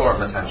by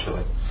storm,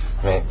 essentially.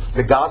 Right?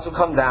 The gods will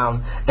come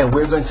down, and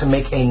we're going to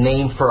make a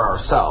name for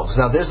ourselves.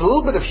 Now, there's a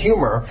little bit of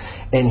humor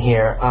in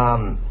here,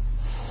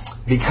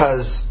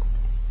 because,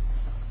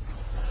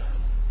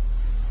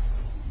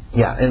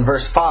 in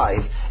verse 5,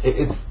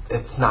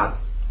 it's not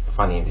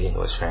funny in the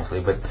English,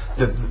 frankly, but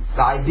the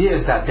idea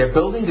is that they're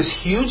building this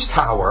huge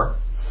tower,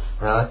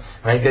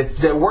 right?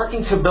 They're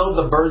working to build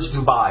the Burj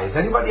Dubai. Has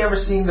anybody ever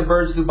seen the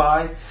Burj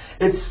Dubai?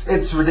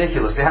 It's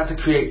ridiculous. They have to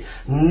create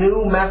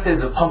new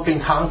methods of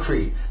pumping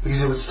concrete because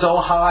it was so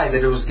high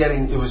that it was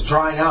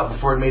drying out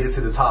before it made it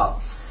to the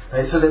top.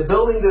 Right? So they're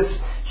building this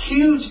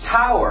huge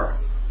tower,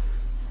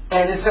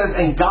 and it says,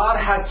 and God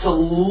had to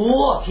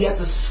look. He had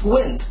to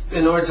squint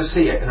in order to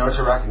see it, in order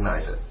to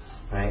recognize it.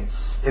 Right?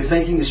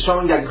 It's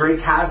showing that great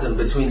chasm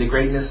between the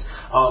greatness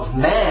of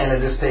man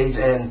at this stage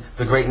and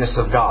the greatness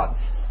of God.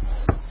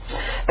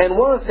 And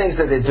one of the things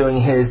that they're doing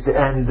here is,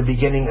 and the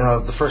beginning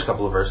of the first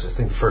couple of verses, I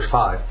think the first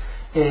 5,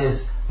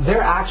 is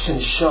their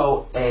actions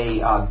show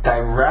a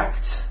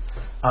direct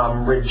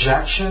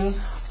rejection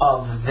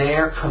of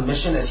their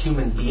commission as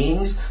human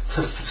beings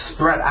to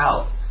spread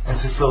out and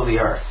to fill the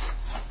earth.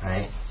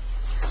 Right?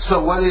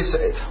 So what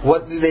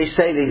do they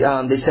say?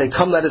 They say,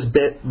 "Come, let us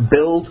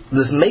build.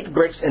 Let's make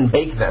bricks and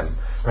bake them."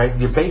 Right?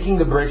 You're baking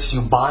the bricks.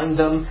 You bind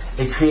them.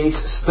 It creates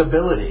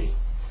stability.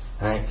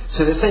 Right?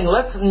 So they're saying,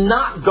 let's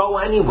not go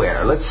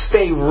anywhere. Let's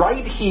stay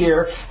right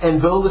here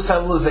and build a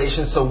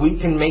civilization so we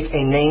can make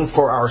a name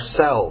for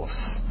ourselves.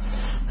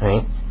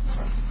 Right?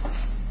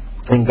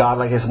 And God,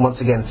 like I said,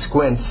 once again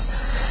squints.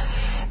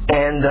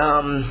 And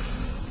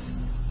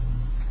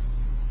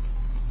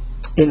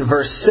in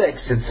verse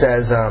 6 it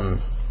says,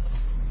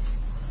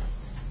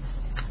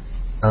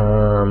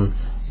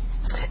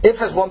 if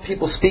as one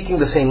people speaking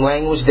the same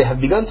language they have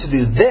begun to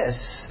do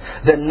this,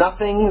 then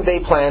nothing they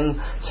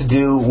plan to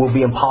do will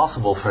be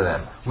impossible for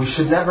them. We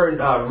should never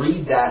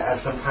read that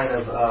as some kind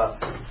of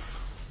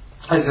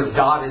as if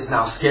God is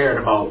now scared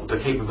about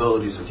the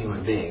capabilities of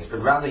human beings,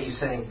 but rather He's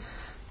saying,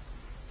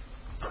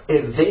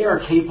 if they are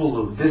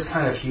capable of this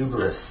kind of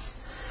hubris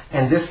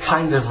and this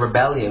kind of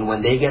rebellion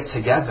when they get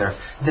together,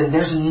 then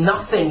there's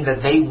nothing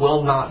that they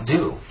will not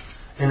do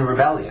in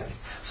rebellion.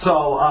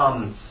 So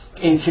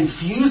in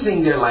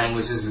confusing their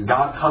languages,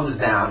 God comes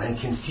down and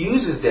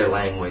confuses their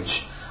language.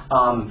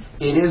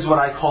 It is what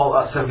I call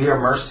a severe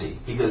mercy,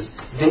 because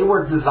they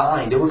were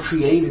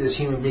created as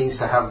human beings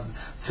to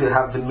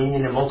have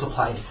dominion and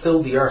multiply and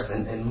fill the earth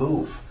and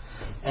move.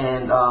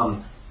 And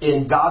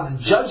in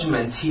God's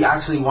judgment, He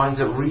actually winds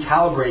up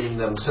recalibrating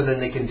them so then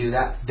they can do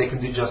that. They can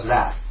do just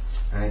that.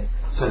 Right?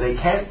 So they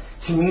can't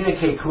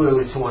communicate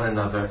clearly to one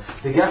another.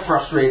 They get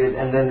frustrated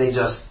and then they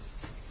just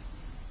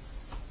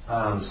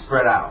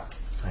spread out.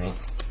 Right?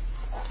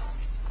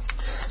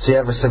 So you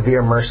have a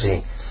severe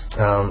mercy,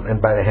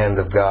 and by the hand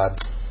of God.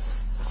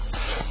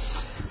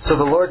 So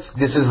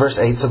this is verse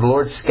 8. So the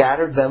Lord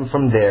scattered them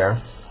from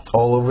there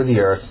all over the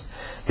earth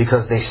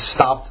because they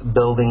stopped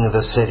building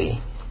the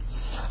city.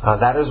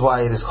 That is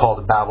why it is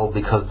called Babel,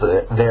 because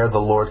there the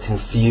Lord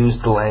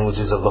confused the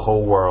languages of the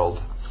whole world.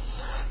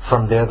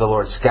 From there the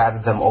Lord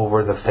scattered them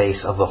over the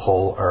face of the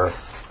whole earth.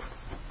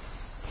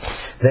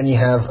 Then you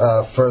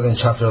have further in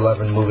chapter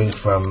 11, moving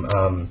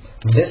from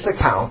this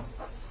account,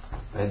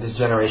 right, this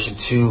generation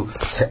to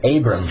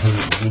Abram,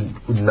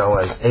 who we know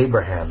as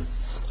Abraham.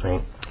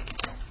 Right?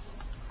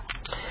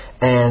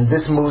 And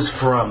this moves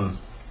from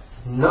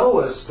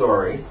Noah's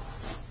story,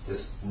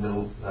 this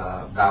little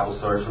Bible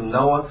story, from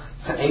Noah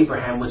to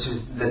Abraham, which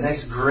is the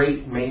next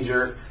great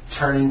major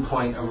turning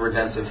point of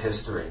redemptive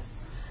history.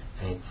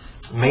 Right?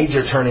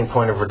 Major turning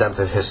point of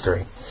redemptive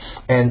history.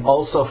 And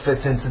also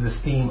fits into this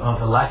theme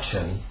of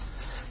election.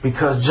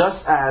 Because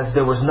just as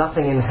there was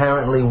nothing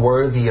inherently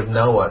worthy of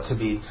Noah to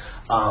be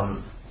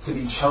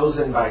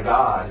chosen by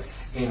God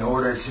in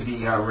order to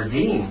be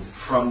redeemed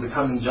from the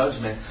coming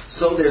judgment,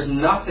 so there's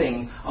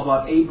nothing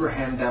about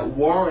Abraham that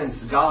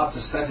warrants God to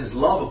set His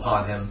love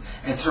upon him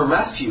and to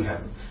rescue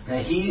him.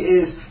 And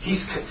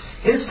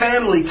his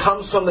family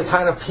comes from the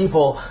kind of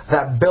people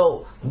that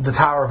built the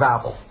Tower of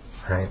Babel.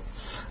 Right?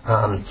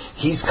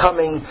 He's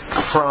coming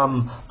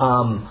from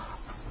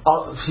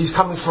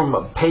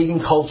a pagan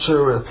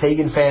culture, a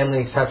pagan family,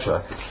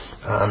 etc.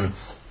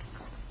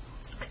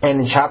 And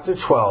in chapter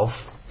 12,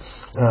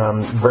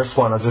 verse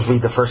 1, I'll just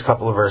read the first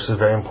couple of verses,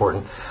 very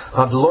important.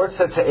 The Lord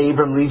said to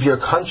Abram, leave your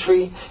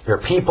country, your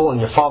people, and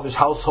your father's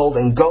household,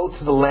 and go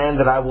to the land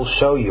that I will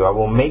show you. I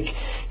will make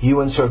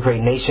you into a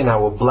great nation. I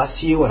will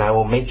bless you, and I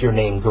will make your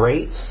name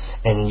great,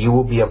 and you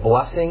will be a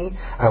blessing.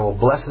 I will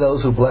bless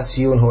those who bless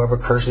you, and whoever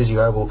curses you,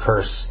 I will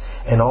curse.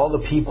 And all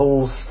the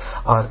peoples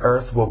on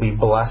earth will be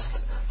blessed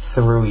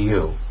through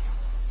you.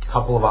 A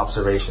couple of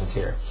observations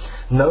here.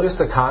 Notice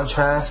the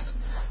contrast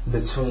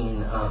between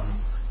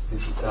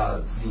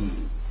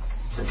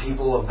the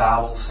people of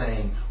Babel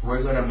saying,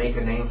 we're going to make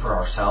a name for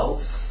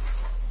ourselves.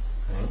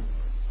 Okay?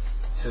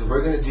 So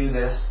we're going to do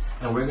this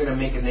and we're going to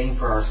make a name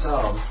for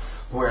ourselves.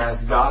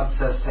 Whereas God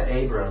says to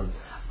Abram,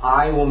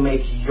 I will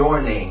make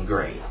your name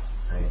great.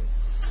 Right?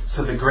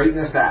 So the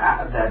greatness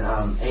that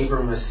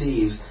Abram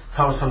receives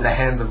comes from the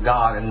hand of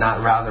God and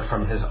not rather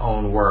from his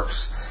own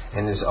works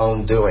and his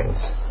own doings.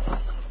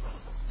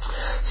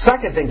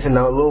 Second thing to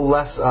know, a little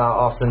less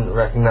often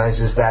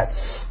recognized, is that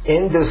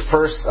in this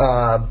first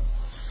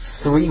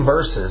 3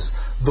 verses,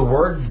 the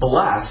word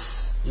bless,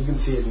 you can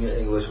see it in your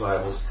English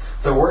Bibles,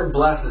 the word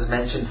bless is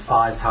mentioned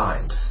 5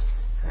 times.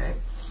 Okay?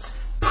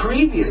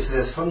 Previous to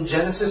this, from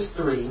Genesis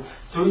 3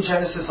 through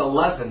Genesis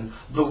 11,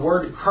 the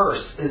word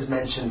curse is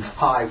mentioned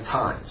 5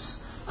 times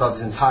throughout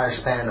the entire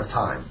span of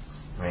time.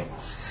 Right?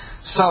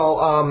 So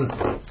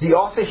the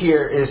author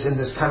here is in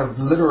this kind of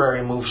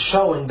literary move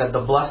showing that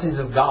the blessings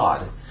of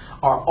God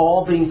are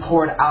all being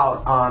poured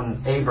out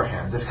on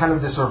Abraham. This kind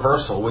of this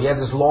reversal where you have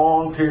this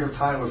long period of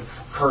time of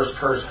curse,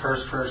 curse,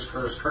 curse, curse,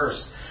 curse,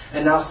 curse.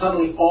 And now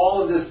suddenly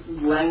all of this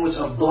language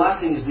of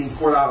blessing is being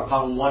poured out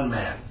upon one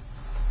man.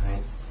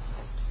 Right?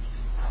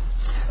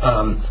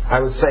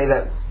 I would say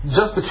that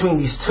just between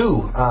these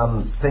 2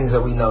 things that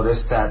we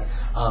noticed, that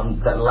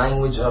that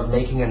language of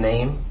making a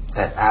name,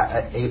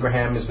 that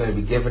Abraham is going to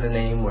be given a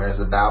name, whereas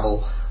the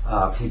Babel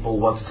people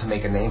wanted to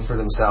make a name for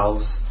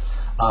themselves.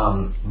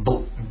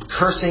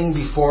 Cursing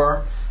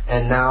before,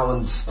 and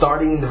now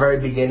starting in the very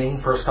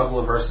beginning, first couple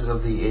of verses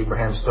of the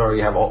Abraham story,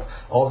 you have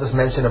all this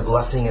mention of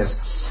blessing is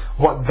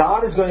what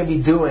God is going to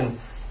be doing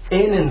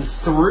in and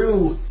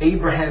through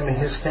Abraham and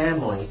his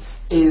family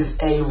is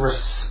a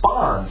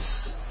response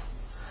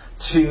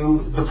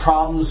to the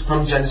problems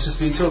from Genesis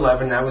 3 to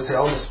 11. I would say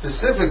almost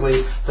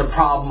specifically the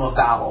problem of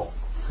Babel.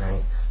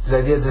 Right? This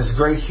idea of this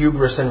great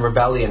hubris and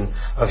rebellion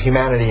of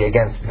humanity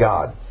against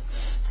God.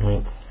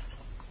 Right?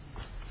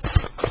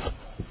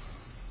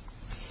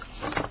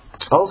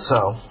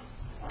 Also,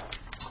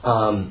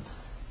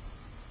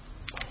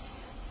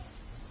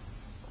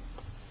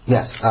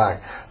 yes, I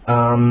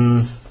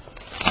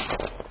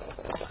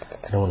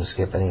don't want to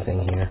skip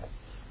anything here.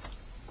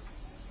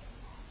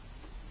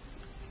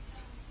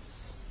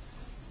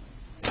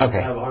 Okay.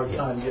 I have a hard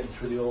time getting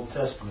through the Old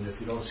Testament if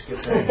you don't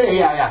skip anything.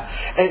 yeah.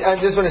 And I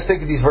just want to stick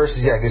to these verses,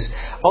 because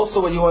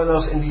also what you want to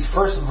notice in these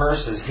first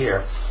verses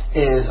here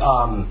is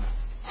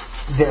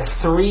there are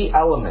 3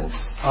 elements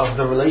of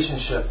the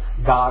relationship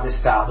God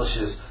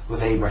establishes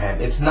with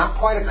Abraham. It's not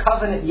quite a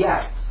covenant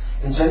yet.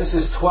 In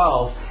Genesis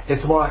 12,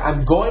 it's more like,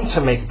 I'm going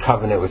to make a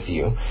covenant with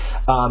you.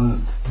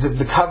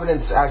 The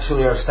covenants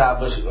actually are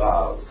established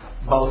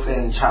both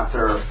in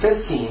chapter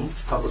 15,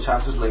 a couple of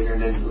chapters later,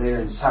 and then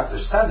later in chapter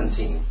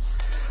 17.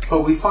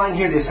 But we find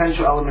here the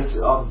essential elements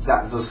of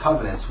those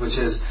covenants, which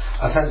is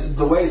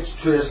the way it's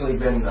traditionally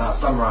been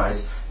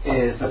summarized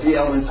is the 3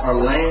 elements are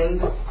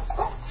land,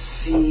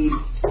 seed,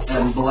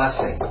 and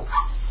blessing.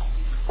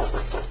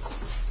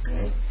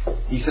 Okay.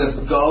 He says,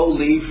 go,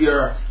 leave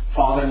your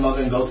father and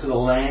mother and go to the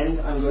land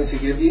I'm going to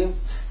give you.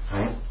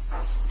 Right?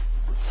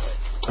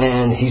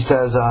 And he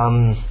says,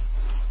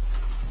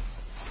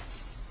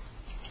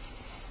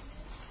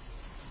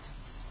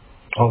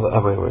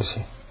 where is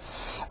he?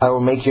 I will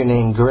make your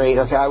name great.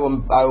 Okay, I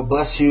will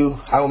bless you.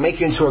 I will make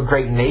you into a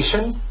great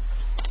nation.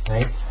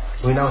 Right?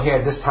 We know here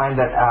at this time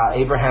that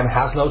Abraham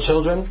has no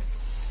children.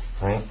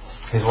 Right?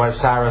 His wife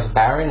Sarah is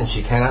barren and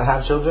she cannot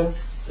have children.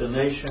 The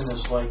nation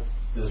is like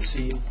the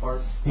seed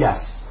part? Yes.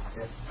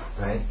 Okay.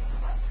 Right?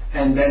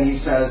 And then he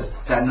says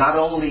that not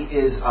only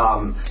is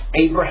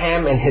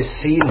Abraham and his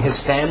seed and his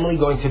family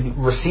going to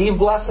receive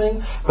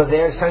blessing, but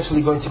they're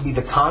essentially going to be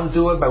the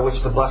conduit by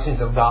which the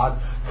blessings of God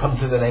come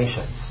to the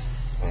nations.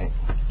 Right?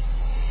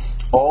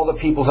 All the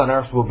peoples on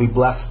earth will be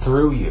blessed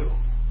through you.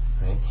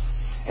 Right?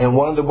 And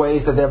one of the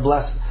ways that they're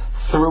blessed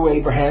through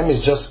Abraham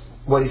is just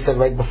what he said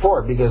right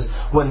before, because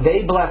when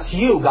they bless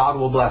you, God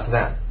will bless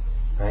them.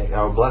 Right?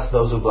 I will bless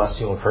those who bless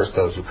you and curse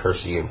those who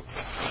curse you.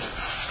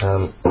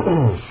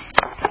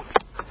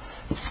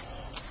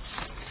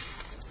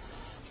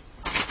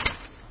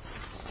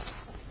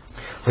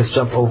 Let's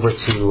jump over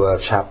to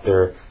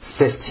chapter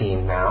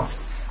 15 now.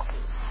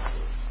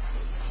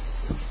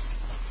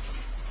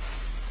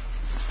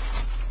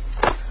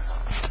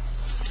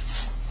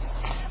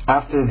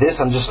 After this,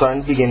 I'm just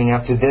starting at the beginning.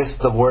 After this,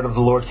 the word of the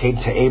Lord came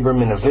to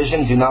Abram in a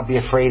vision. Do not be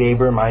afraid,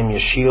 Abram. I am your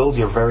shield,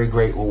 your very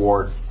great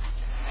reward.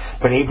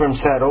 But Abram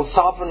said, O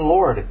sovereign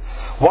Lord,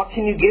 what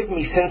can you give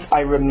me since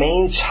I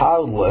remain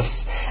childless,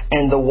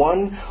 and the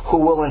one who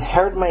will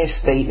inherit my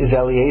estate is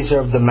Eliezer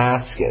of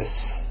Damascus?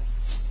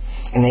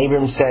 And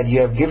Abram said, you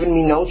have given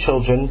me no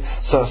children,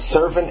 so a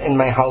servant in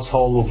my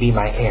household will be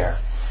my heir.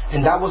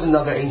 And that was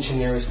another ancient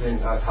Near Eastern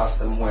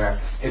custom where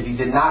if you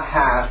did not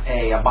have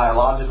a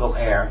biological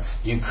heir,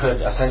 you could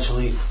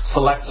essentially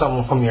select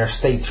someone from your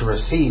estate to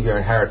receive your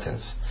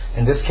inheritance.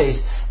 In this case,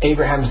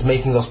 Abraham is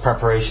making those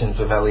preparations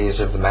with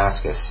Eliezer of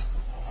Damascus.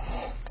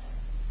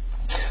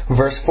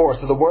 Verse 4,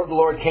 so the word of the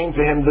Lord came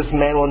to him, this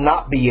man will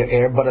not be your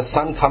heir, but a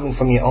son coming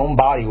from your own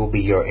body will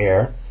be your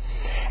heir.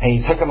 And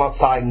he took him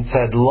outside and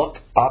said, look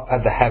up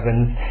at the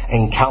heavens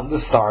and count the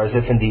stars,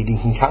 if indeed you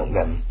can count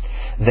them.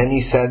 Then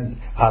he said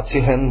to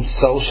him,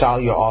 so shall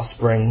your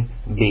offspring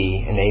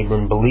be. And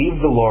Abram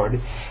believed the Lord,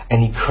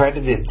 and he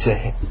credited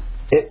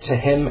it to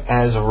him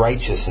as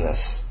righteousness.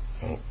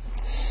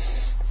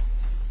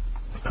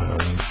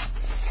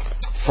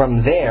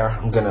 From there,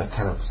 I'm going to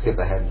kind of skip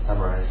ahead and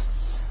summarize.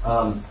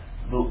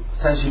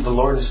 Essentially, the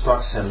Lord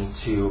instructs him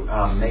to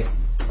make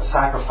a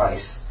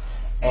sacrifice,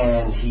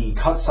 and he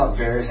cuts up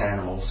various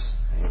animals.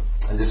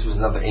 And this was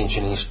another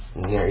ancient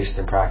Near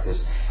Eastern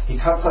practice. He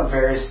cuts up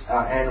various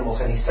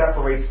animals and he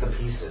separates the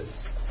pieces,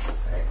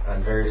 right,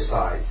 on various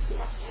sides.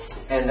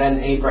 And then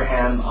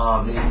Abraham,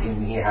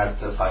 he has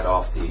to fight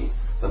off the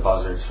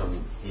buzzards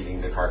from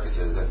eating the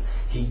carcasses. And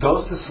he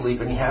goes to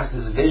sleep and he has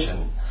this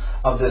vision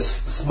of this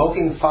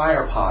smoking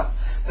fire pot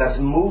that's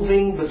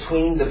moving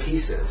between the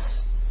pieces.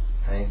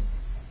 Right?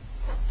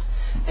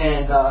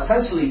 And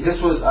essentially, this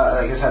was,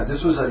 like I said,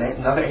 this was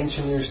another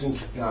ancient Near Eastern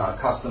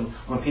custom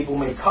when people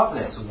made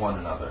covenants with one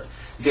another.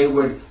 They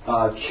would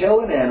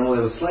kill an animal,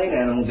 they would slay an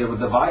animal, they would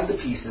divide the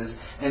pieces,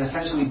 and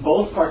essentially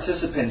both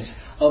participants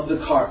of the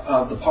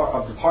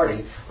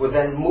party would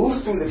then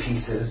move through the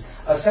pieces,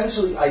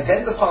 essentially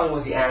identifying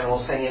with the animal,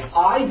 saying, if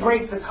I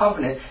break the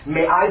covenant,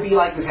 may I be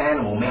like this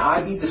animal, may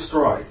I be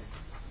destroyed.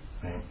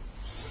 Right?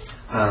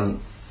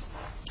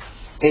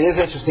 It is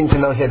interesting to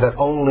note here that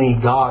only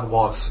God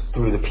walks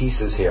through the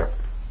pieces here.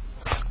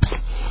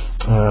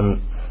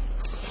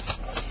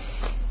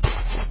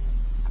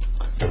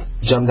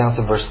 Jump down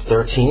to verse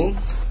 13,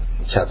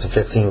 chapter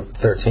 15,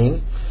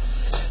 13.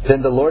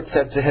 Then the Lord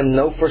said to him,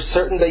 know for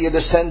certain that your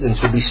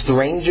descendants will be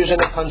strangers in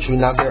a country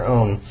not their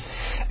own,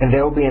 and they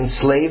will be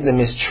enslaved and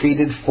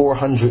mistreated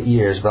 400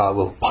 years, but I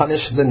will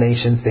punish the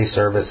nations they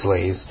serve as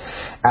slaves.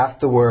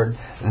 Afterward,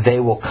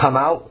 they will come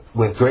out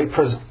with great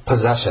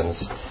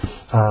possessions.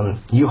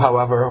 You,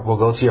 however, will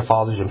go to your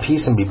fathers in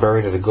peace and be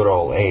buried at a good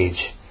old age.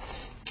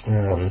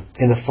 In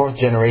the fourth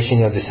generation,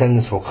 your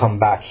descendants will come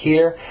back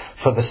here,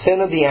 for the sin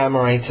of the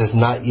Amorites has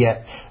not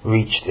yet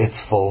reached its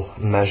full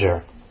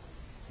measure.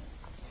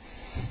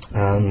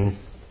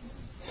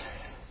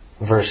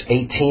 Verse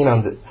 18,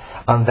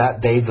 on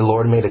that day the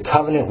Lord made a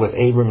covenant with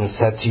Abram and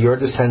said, to your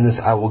descendants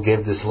I will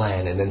give this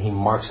land. And then he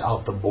marks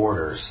out the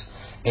borders.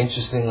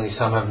 Interestingly,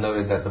 some have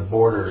noted that the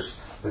borders,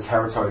 the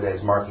territory that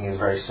he's marking, is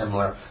very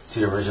similar to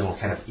the original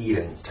kind of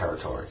Eden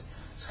territory.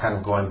 It's kind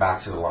of going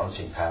back to the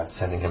launching pad,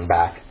 sending him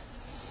back.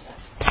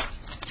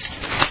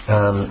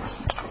 And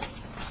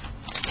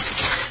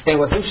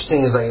what's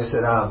interesting is, like I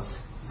said,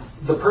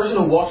 the person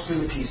who walks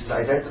through the pieces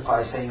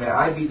identifies saying, may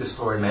I be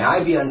destroyed, may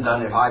I be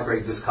undone if I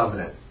break this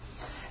covenant.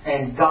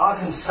 And God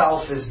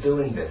himself is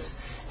doing this.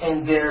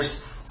 And there's,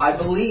 I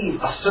believe,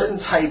 a certain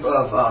type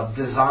of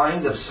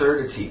designed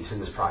absurdity to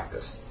this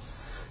practice.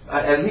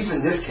 At least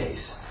in this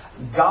case.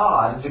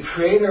 God, the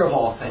creator of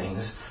all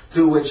things,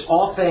 through which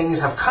all things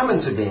have come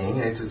into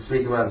being, and to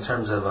speak about in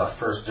terms of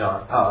first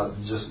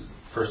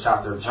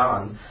chapter of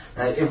John,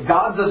 right? If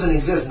God doesn't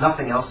exist,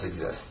 nothing else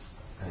exists.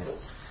 Right?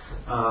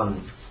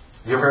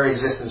 Your very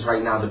existence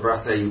right now, the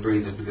breath that you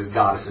breathe, is because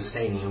God is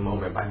sustaining you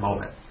moment by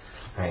moment.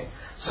 Right?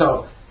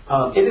 So,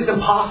 it is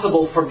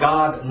impossible for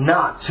God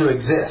not to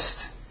exist.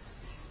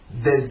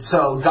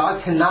 So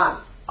God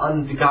cannot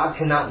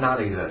not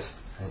exist.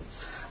 Right?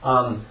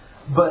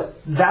 But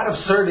that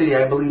absurdity,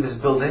 I believe, is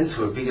built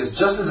into it, because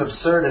just as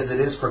absurd as it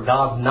is for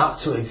God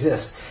not to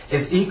exist,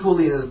 it's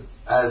equally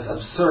as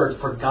absurd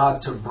for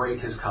God to break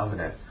his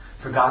covenant,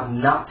 for God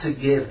not to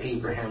give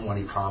Abraham what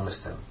he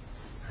promised him.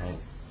 Right?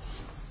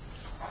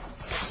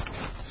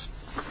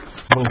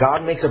 When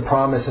God makes a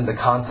promise in the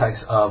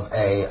context of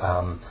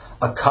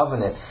a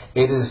covenant,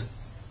 it is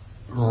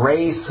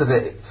raised to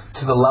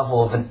the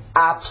level of an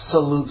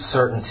absolute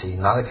certainty,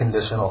 not a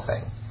conditional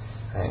thing.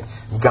 Right?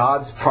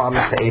 God's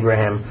promise to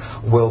Abraham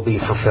will be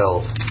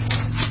fulfilled.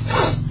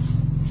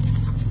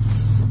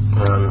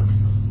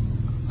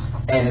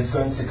 And it's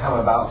going to come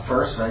about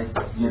first, right?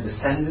 Your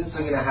descendants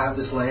are going to have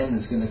this land, and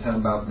it's going to come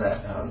about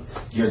that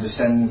your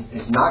descendant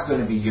is not going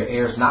to be, your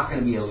heir is not going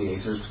to be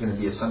Eliezer, it's going to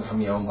be a son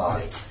from your own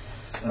body.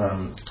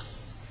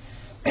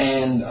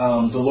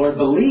 The Lord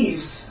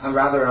believes,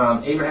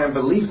 Abraham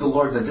believes the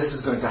Lord that this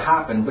is going to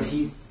happen, but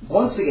he's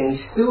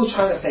still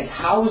trying to think,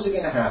 how is it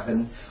going to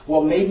happen?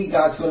 Well, maybe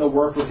God's going to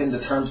work within the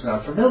terms that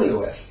I'm familiar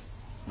with.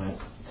 Right?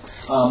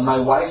 My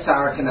wife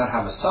Sarah cannot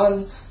have a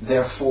son,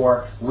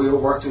 therefore we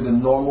will work through the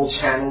normal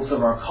channels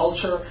of our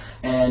culture,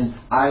 and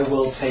I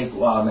will take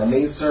my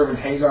maidservant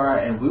Hagar,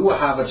 and we will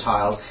have a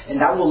child,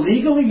 and that will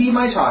legally be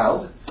my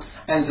child,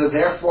 and so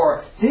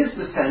therefore his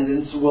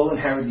descendants will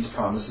inherit these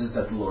promises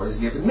that the Lord has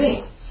given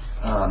me.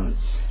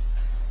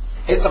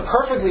 It's a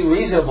perfectly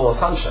reasonable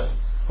assumption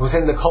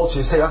within the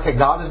culture to say, okay,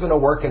 God is going to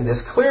work in this.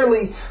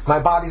 Clearly, my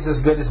body's as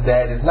good as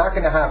dead. It's not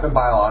going to happen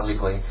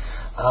biologically,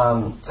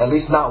 at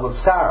least not with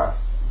Sarah.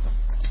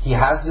 He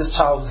has this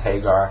child with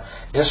Hagar,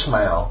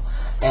 Ishmael,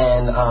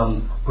 and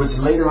which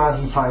later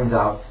on he finds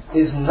out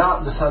is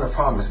not the son of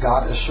promise.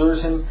 God assures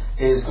him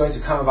is going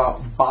to come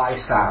about by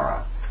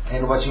Sarah.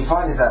 And what you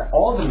find is that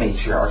all the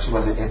matriarchs,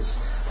 whether it's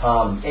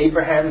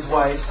Abraham's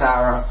wife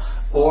Sarah,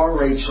 or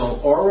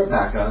Rachel, or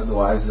Rebecca, the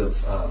wives of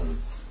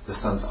the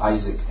sons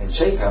Isaac and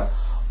Jacob,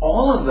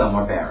 all of them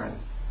are barren.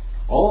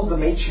 All of the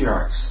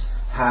matriarchs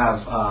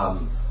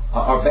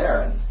are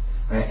barren.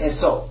 Right? And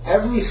so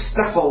every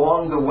step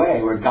along the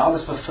way where God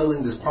is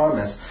fulfilling this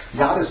promise,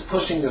 God is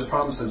pushing this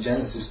promise of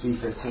Genesis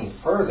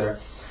 3:15 further.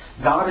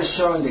 God is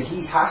showing that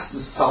He has to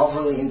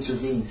sovereignly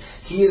intervene.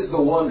 He is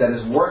the one that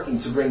is working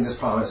to bring this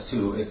promise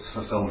to its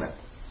fulfillment.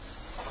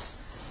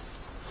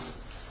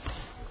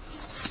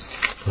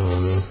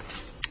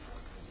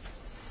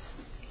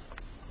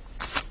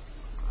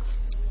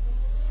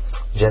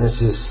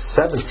 Genesis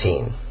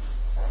 17.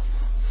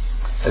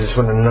 I just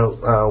want to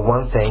note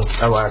one thing.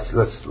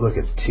 Let's look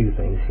at two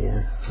things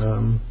here.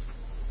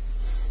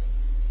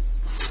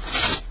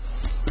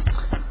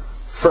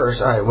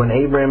 First, when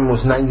Abram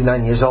was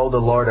 99 years old, the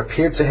Lord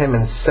appeared to him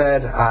and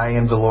said, I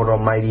am the Lord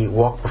Almighty.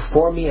 Walk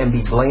before me and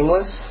be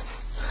blameless,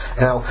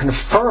 and I will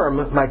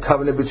confirm my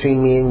covenant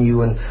between me and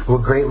you and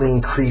will greatly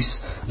increase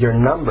your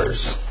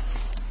numbers.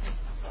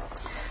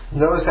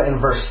 Notice that in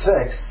verse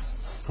 6,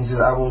 he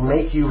says, I will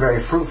make you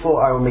very fruitful.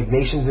 I will make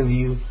nations of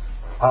you,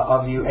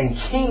 and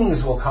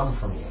kings will come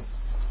from you.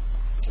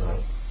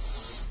 Right?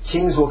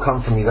 Kings will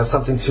come from you. That's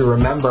something to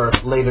remember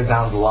later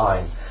down the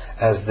line.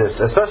 As this,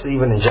 especially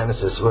even in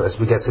Genesis, as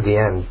we get to the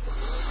end.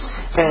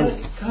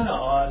 And it's kind of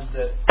odd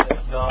that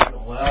God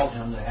allowed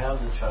him to have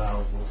the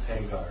child with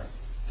Hagar.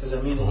 Because,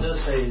 it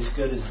does say he's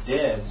good as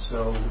dead,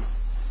 so,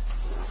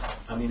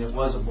 it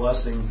was a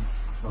blessing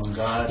from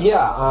God.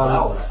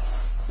 Yeah,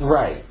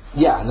 right.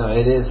 Yeah, no,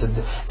 it is.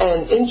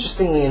 And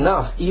interestingly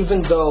enough,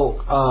 even though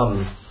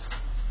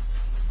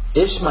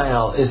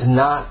Ishmael is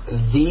not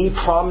the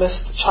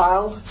promised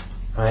child,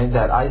 right,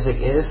 that Isaac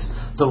is,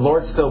 the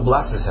Lord still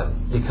blesses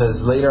him,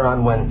 because later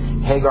on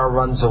when Hagar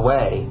runs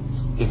away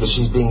because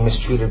she's being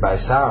mistreated by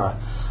Sarah,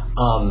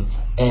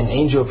 an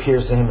angel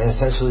appears to him and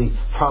essentially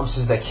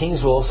promises that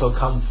kings will also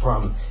come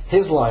from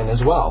his line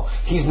as well.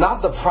 He's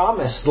not the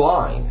promised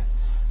line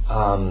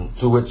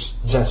through which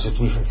Genesis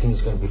 3:15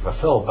 is going to be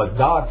fulfilled, but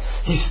God,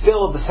 he's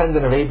still a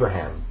descendant of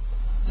Abraham.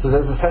 So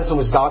there's a sense in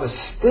which God is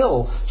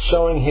still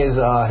showing His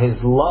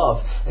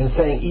love and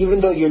saying,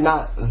 even though you're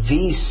not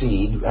the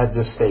seed at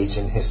this stage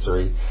in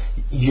history,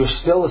 you're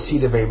still a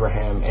seed of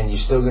Abraham, and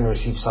you're still going to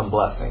receive some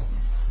blessing.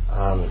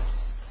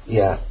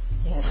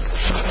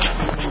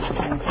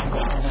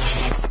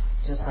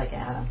 Just like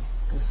Adam.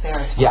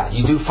 Yeah,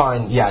 you do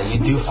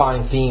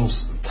find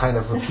themes kind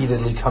of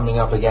repeatedly coming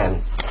up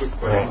again. Quick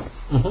question.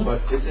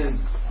 But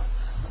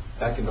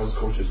back in those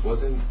cultures,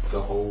 wasn't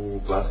the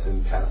whole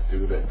blessing passed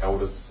through the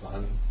eldest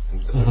son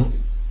instead of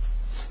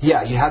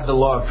Yeah, you had the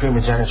law of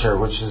primogeniture,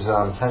 which is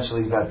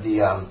essentially that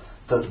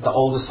the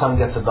oldest son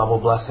gets a double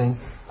blessing,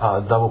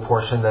 double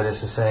portion. That is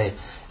to say,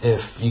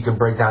 if you can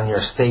break down your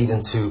estate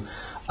into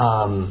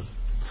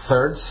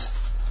thirds,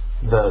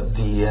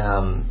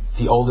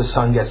 the oldest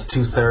son gets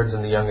 2/3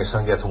 and the youngest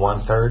son gets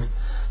 1/3.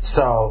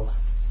 So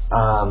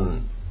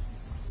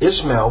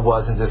Ishmael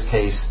was in this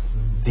case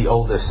the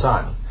oldest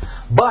son.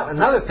 But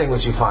another thing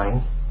which you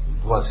find,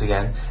 once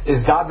again,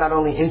 is God not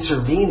only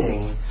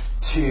intervening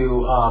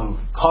to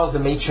cause the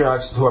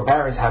matriarchs who are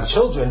barren to have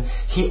children,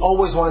 He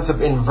always winds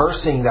up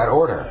inversing that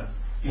order.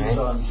 Right?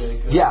 Esau and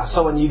Jacob. Yeah,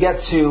 so when you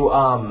get to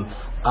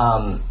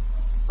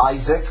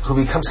Isaac, who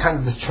becomes kind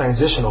of this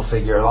transitional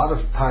figure, a lot of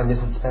time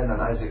isn't spent on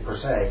Isaac per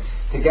se.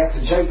 To get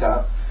to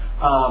Jacob,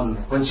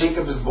 when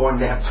Jacob is born,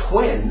 they have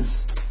twins.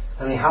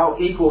 How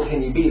equal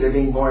can you be? They're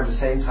being born at the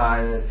same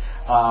time.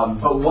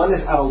 But one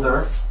is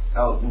elder,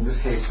 in this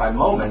case by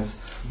moments,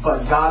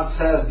 but God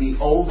says the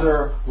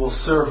older will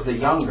serve the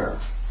younger.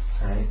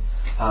 Right?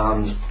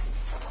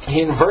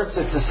 He inverts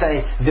it to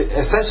say,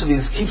 essentially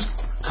this keeps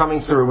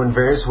coming through in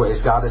various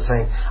ways. God is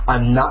saying,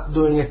 I'm not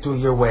doing it through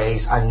your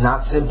ways. I'm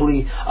not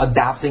simply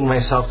adapting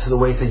myself to the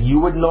ways that you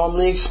would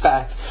normally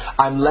expect.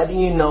 I'm letting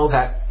you know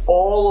that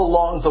all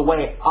along the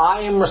way,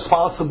 I am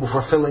responsible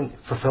for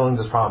fulfilling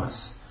this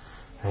promise.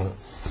 Right?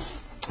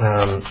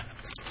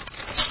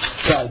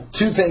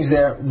 Two things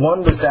there.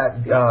 One was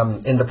that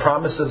in the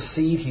promise of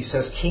seed, He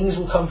says kings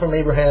will come from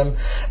Abraham,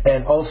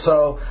 and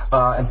also,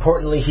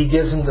 importantly, He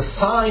gives him the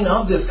sign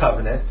of this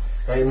covenant.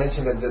 Right? You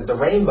mentioned that the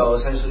rainbow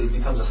essentially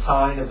becomes a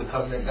sign of the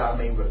covenant God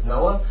made with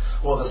Noah.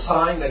 Well, the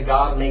sign that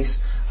God makes,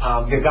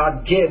 that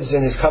God gives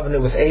in His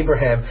covenant with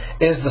Abraham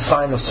is the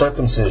sign of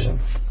circumcision.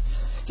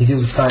 He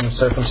gives the sign of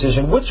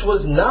circumcision, which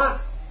was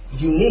not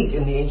unique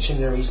in the ancient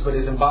Near East, but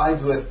is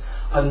imbibed with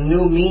a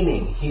new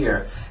meaning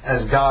here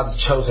as God's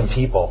chosen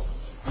people.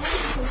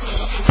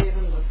 He gave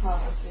him the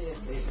prophecy of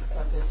his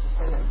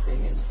descendants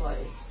being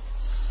enslaved.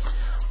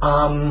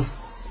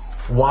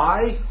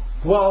 Why?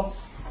 Well,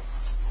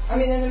 in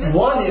the midst of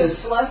all this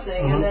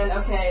blessing, and then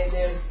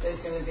there's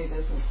going to be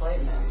this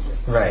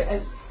enslavement.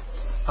 Right.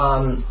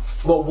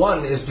 Well,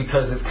 one is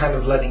because it's kind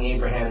of letting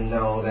Abraham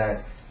know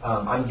that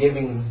I'm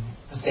giving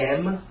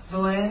them the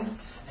land,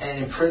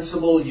 and in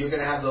principle you're going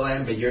to have the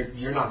land, but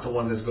you're not the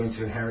one that's going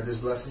to inherit this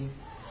blessing.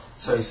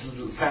 So He's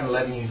kind of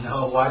letting you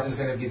know why there's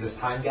going to be this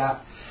time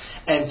gap.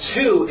 And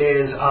two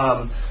is,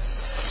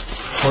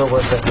 where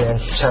was that there?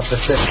 Chapter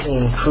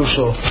 15,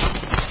 crucial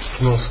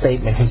little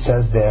statement he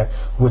says there,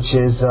 which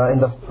is in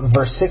the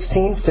verse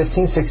 15,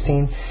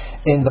 16.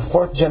 In the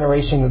fourth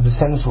generation, the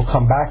descendants will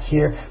come back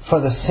here, for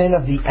the sin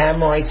of the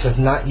Amorites has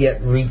not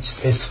yet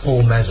reached its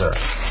full measure.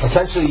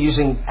 Essentially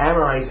using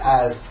Amorites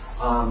as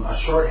a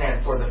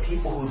shorthand for the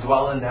people who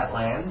dwell in that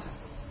land,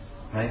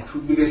 right?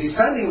 Because he's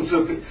sending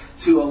them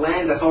to a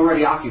land that's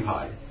already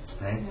occupied.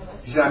 Right?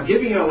 He said, I'm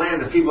giving you a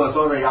land of people that's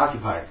already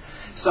occupied.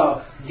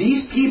 So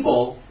these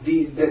people,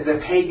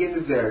 the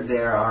pagans, they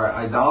are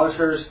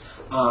idolaters.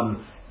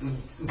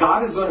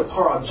 God is going to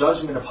pour out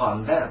judgment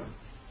upon them,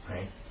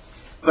 right?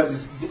 But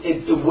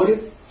it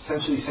wouldn't,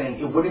 essentially saying,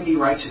 it wouldn't be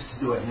righteous to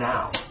do it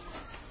now.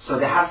 So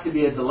there has to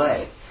be a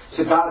delay.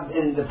 So God,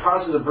 in the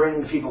process of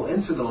bringing the people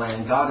into the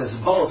land, God is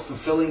both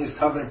fulfilling His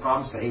covenant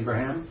promise to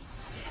Abraham,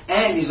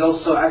 and He's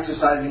also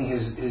exercising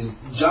His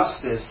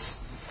justice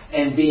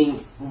and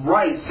being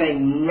right,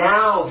 saying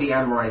now the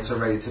Amorites are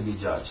ready to be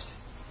judged.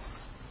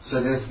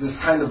 So there's this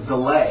kind of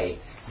delay.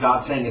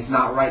 God saying it's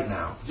not right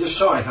now. Just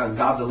showing how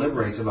God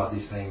deliberates about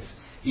these things.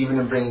 Even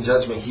in bringing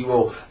judgment, He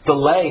will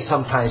delay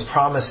sometimes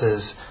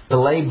promises,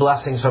 delay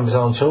blessings from His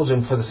own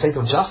children for the sake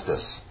of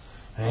justice.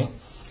 Right?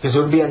 Because it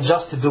would be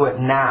unjust to do it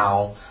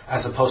now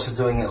as opposed to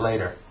doing it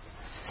later.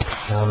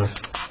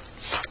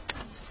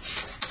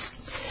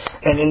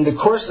 And in the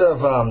course of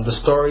the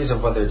stories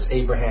of whether it's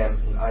Abraham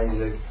and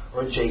Isaac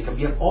or Jacob,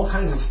 you have all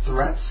kinds of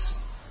threats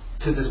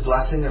to this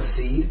blessing of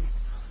seed.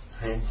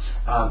 Right?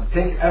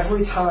 Think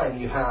every time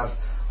you have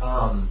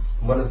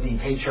one of the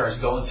patriarchs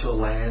go into a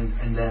land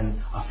and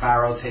then a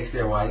pharaoh takes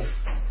their wife.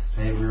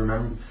 Maybe you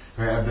remember,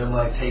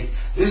 Abimelech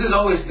this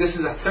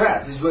is a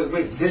threat.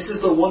 This is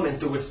the woman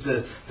through which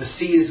the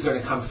seed is going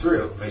to come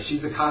through. Right?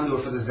 She's the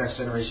conduit for this next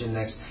generation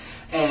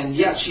and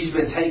yet she's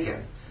been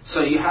taken.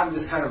 So you have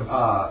this kind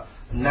of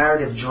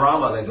narrative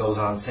drama that goes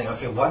on, saying,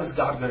 okay, what is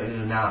God going to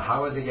do now?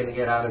 How are they going to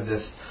get out of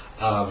this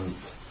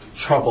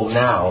trouble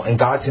now? And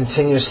God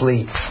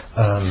continuously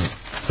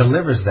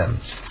delivers them.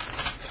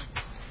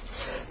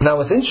 Now,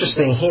 what's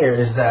interesting here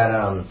is that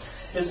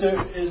is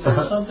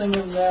there something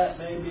in that,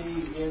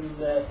 maybe in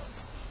that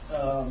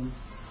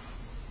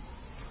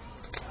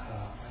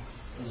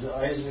is it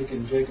Isaac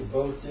and Jacob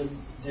both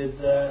did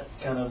that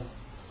kind of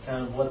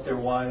let their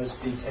wives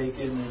be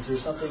taken? Is there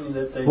something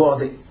that they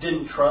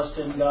didn't trust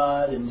in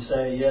God and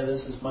say, yeah,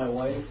 this is my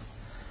wife?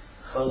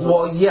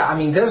 I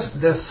mean,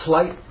 there's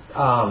slight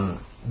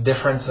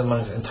difference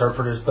amongst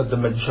interpreters, but the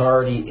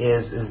majority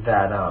is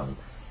that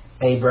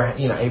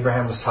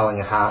Abraham was telling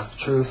a half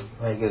truth,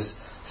 right? Because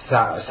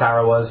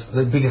Sarah was,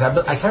 because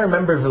I can't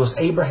remember if it was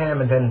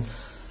Abraham and then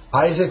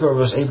Isaac or it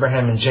was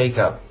Abraham and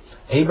Jacob.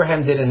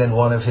 Abraham did, and then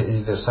one of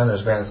his son or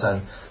his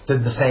grandson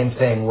did the same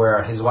thing,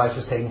 where his wife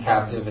was taken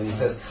captive, and he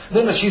says,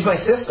 "No, she's my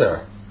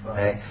sister,"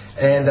 right?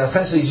 And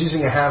essentially, he's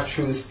using a half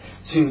truth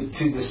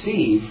to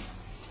deceive,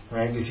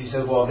 right? Because he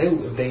says, "Well,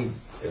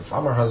 if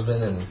I'm her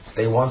husband and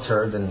they want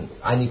her, then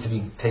I need to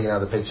be taken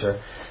out of the picture."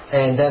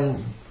 And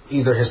then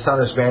either his son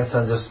or his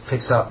grandson just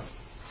picks up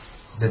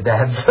the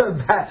dad's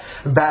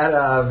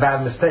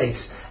bad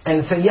mistakes,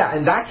 and say, "Yeah,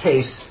 in that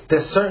case,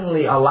 there's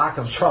certainly a lack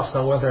of trust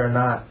on whether or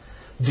not."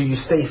 Do you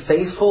stay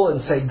faithful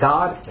and say,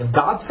 God, if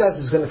God says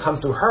it's going to come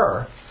through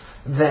her,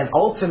 then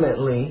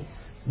ultimately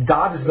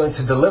God is going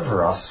to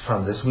deliver us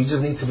from this. We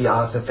just need to be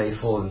honest and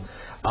faithful.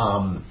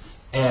 And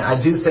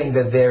I do think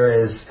that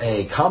there is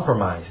a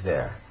compromise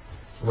there,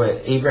 where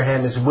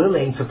Abraham is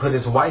willing to put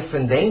his wife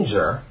in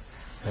danger.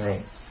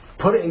 Right?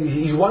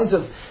 He winds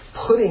up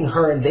putting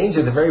her in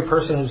danger, the very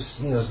person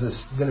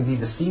who's going to be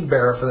the seed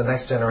bearer for the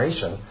next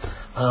generation,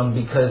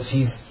 because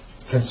he's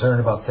concerned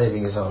about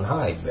saving his own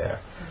hide there.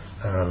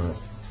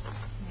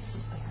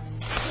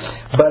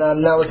 But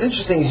now what's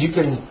interesting is you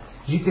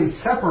can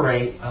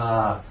separate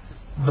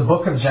the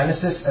book of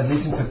Genesis at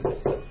least into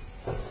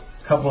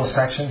a couple of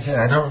sections here.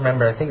 I don't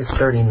remember. I think it's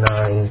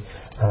 39.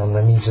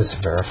 Let me just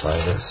verify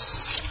this.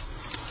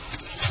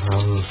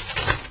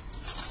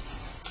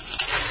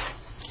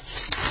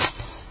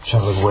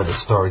 Trying to look where the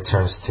story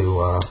turns to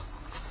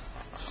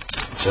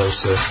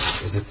Joseph.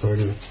 Is it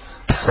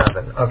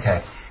 37?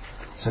 Okay.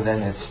 So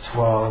then it's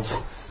 12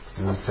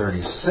 through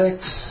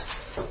 36.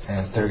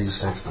 And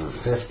 36 through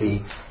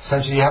 50.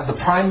 Essentially, you have the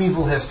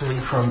primeval history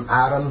from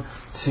Adam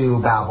to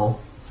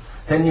Babel.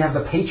 Then you have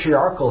the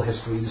patriarchal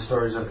history, the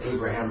stories of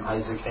Abraham,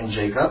 Isaac, and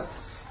Jacob,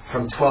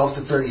 from 12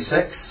 to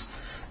 36.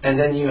 And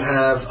then you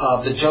have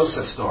the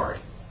Joseph story,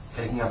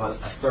 taking up a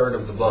third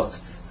of the book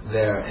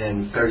there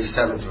in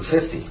 37 through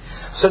 50.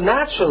 So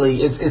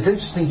naturally, it's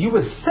interesting. You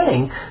would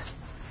think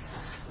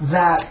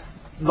that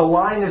the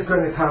line is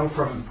going to come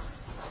from,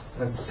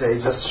 let's say,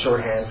 just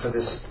shorthand for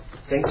this.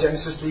 Think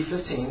Genesis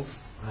 3:15,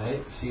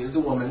 right? Seed of the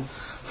woman.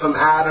 From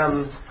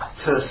Adam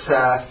to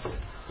Seth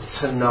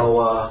to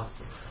Noah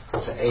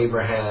to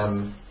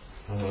Abraham.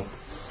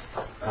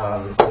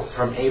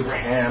 From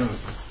Abraham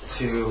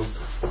to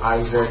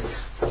Isaac.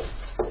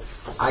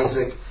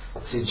 Isaac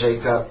to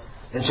Jacob.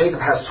 And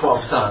Jacob has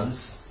 12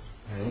 sons.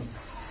 Right?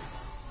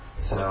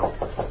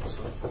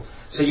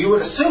 So you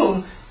would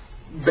assume,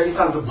 based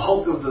on the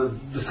bulk of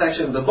the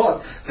section of the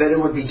book, that it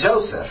would be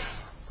Joseph.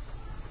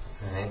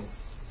 Right?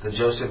 That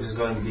Joseph is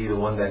going to be the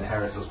one that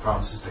inherits those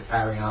promises to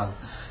carry on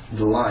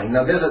the line.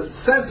 Now, there's a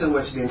sense in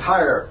which the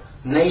entire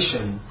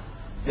nation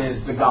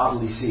is the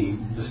godly seed,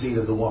 the seed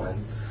of the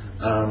woman.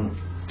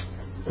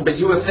 But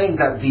you would think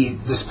that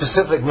the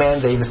specific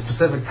mandate, the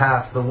specific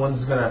task, the one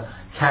who's going to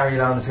carry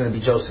it on is going to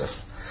be Joseph.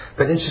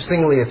 But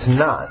interestingly, it's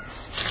not.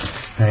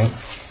 Right?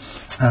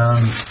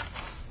 And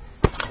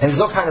there's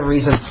no kind of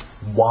reason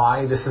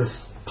why this is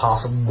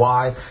possible.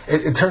 Why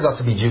it turns out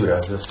to be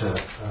Judah. Just to,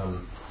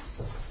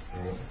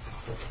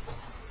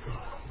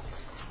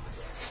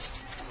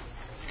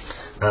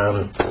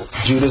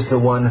 Judah's the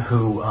one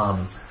who,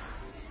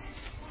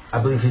 I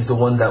believe he's the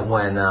one that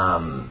when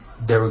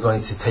they were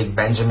going to take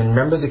Benjamin.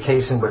 Remember the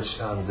case in which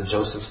the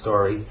Joseph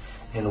story,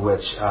 in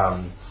which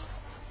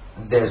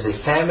there's a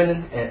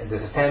famine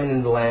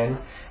in the land,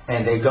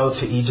 and they go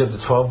to Egypt, the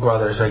 12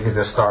 brothers, right, because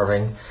they're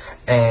starving,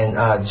 and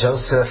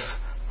Joseph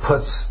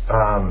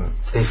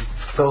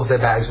fills their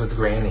bags with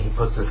grain, and he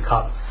puts this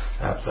cup,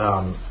 I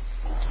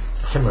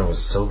can't remember, it was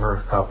a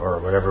silver cup or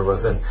whatever it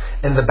was, in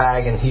the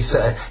bag, and he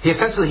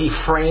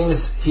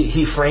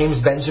frames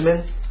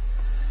Benjamin,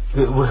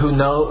 who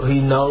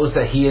knows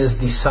that he is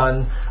the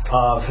son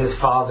of his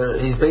father.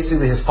 He's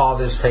basically his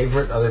father's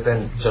favorite, other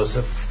than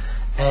Joseph.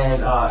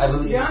 And I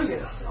believe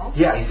youngest. No?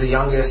 Yeah, he's the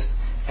youngest,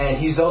 and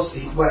he's also.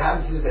 What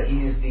happens is that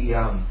he's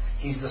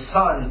the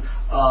son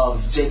of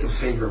Jacob's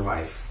favorite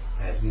wife.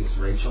 I think it's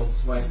Rachel's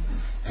wife,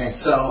 and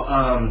so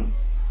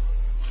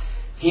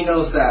he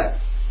knows that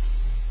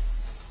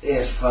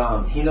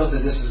he knows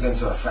that this is going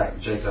to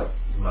affect Jacob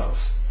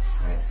most,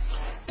 right?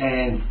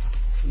 And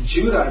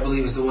Judah, I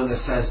believe, is the one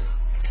that says,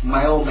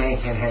 my old man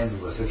can't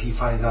handle this. If he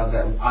finds out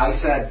that I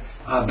said,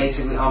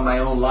 basically on my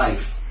own life,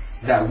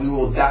 that we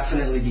will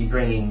definitely be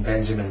bringing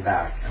Benjamin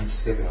back. I'm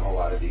skipping a whole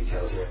lot of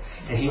details here.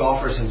 And he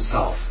offers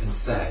himself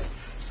instead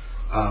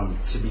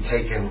to be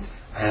taken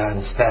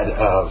instead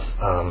of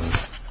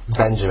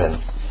Benjamin.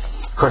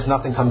 Of course,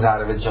 nothing comes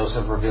out of it.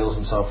 Joseph reveals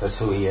himself as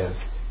who he is.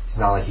 It's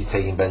not like he's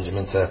taking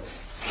Benjamin to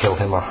kill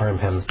him or harm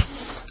him.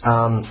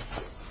 But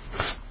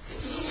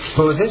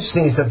what's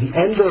interesting is that the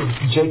end of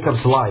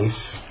Jacob's life.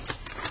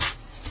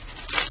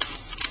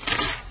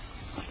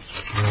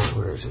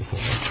 Where is it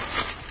here?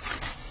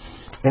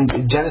 In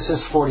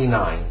Genesis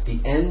 49, the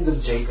end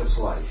of Jacob's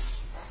life,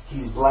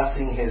 he's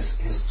blessing his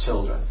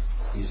children.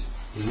 He's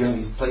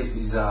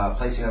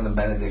placing on them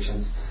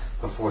benedictions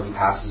before he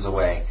passes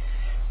away.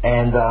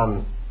 And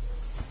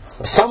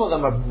some of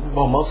them are,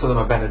 most of them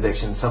are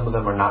benedictions. Some of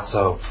them are not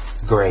so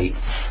great.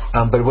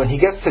 But when he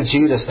gets to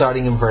Judah,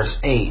 starting in verse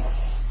 8,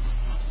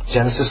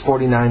 Genesis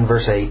 49,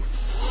 verse 8,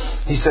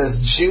 he says,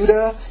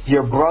 Judah,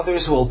 your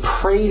brothers will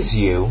praise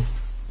you.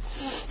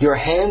 Your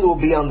hand will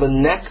be on the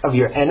neck of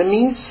your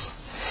enemies,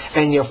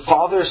 and your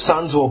father's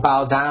sons will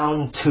bow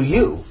down to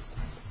you.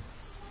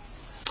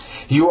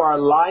 You are a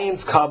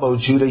lion's cub, O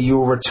Judah. You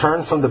will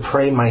return from the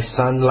prey, my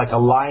son. Like a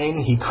lion,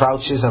 he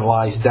crouches and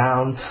lies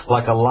down,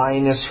 like a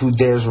lioness who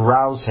dares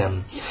rouse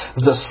him.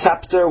 The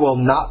scepter will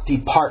not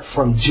depart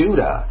from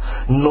Judah,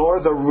 nor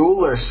the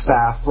ruler's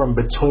staff from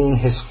between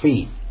his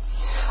feet,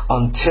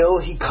 until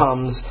he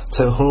comes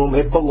to whom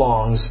it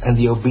belongs, and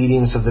the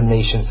obedience of the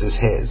nations is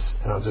his.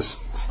 And I'll just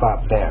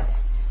stop there.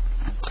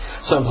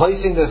 So I'm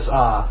placing this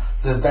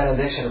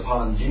benediction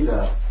upon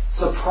Judah.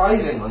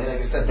 Surprisingly,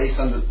 like I said, based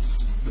on the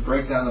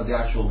breakdown of the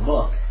actual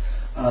book,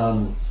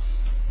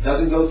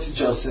 doesn't go to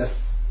Joseph.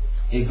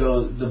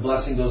 The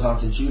blessing goes on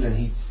to Judah, and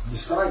he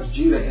describes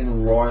Judah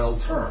in royal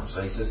terms.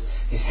 So he says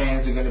his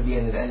hands are going to be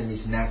in his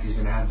enemy's neck. He's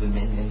going to have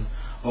dominion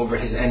over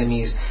his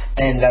enemies,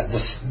 and that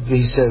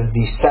he says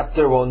the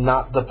scepter will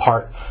not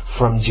depart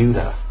from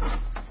Judah.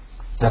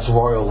 That's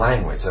royal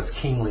language. That's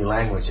kingly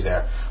language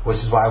there, which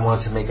is why I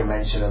wanted to make a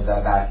mention of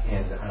that back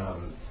in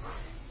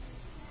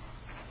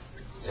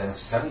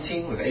Genesis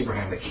 17 with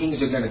Abraham. The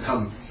kings are going to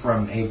come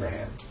from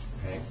Abraham.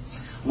 Right?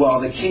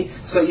 Well, the king.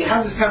 So you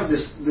have this kind of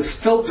this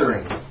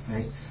filtering,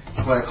 right?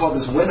 What I call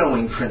this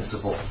winnowing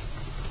principle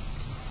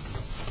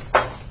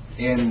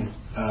in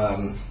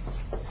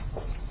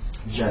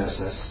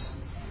Genesis.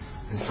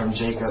 And from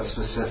Jacob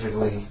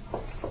specifically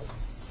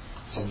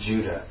to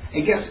Judah.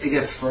 It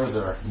gets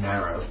further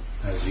narrowed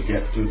as you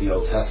get through the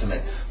Old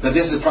Testament. But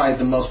this is probably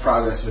the most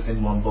progress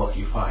within one book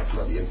you find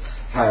throughout the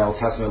entire Old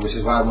Testament, which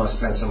is why I want to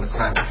spend so much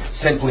time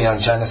simply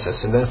on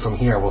Genesis. And then from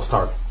here we'll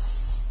start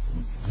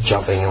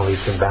jumping and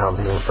leaps and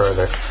bounds even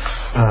further.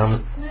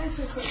 Can I ask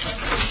you a quick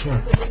question? Sure.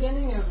 At the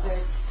beginning of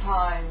their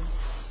time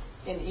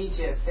in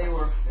Egypt, they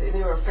were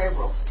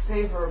favorable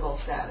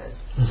status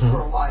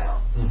for a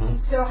while.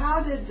 Mm-hmm. So how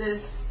did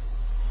this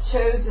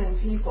chosen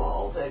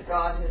people that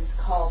God has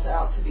called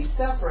out to be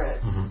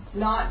separate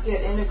not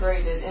get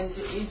integrated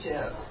into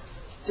Egypt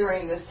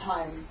during this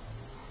time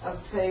of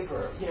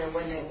favor,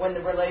 when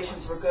the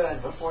relations were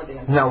good before the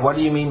intermarry? Now, what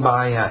do you mean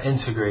by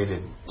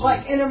integrated?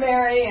 Like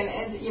intermarry,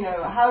 and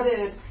how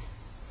did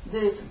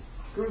this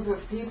group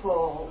of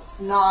people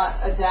not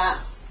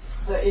adapt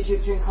the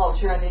Egyptian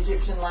culture and the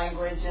Egyptian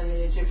language and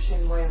the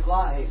Egyptian way of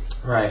life?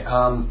 Right.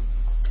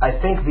 I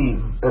think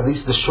at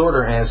least the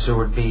shorter answer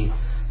would be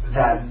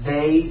that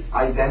they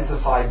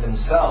identified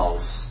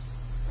themselves,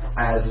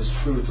 as is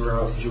true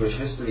throughout Jewish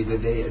history,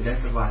 that they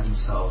identified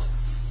themselves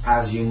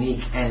as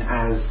unique and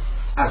as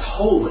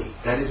holy.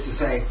 That is to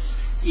say,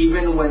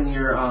 even when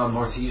you're,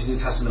 or to use New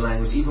Testament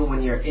language, even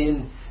when you're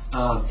in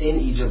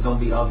Egypt, don't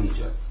be of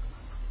Egypt.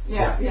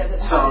 Yeah.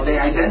 So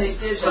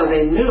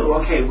they knew,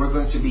 okay, we're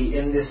going to be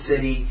in this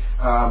city,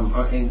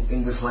 or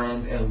in this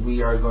land, and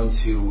we are going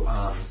to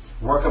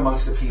work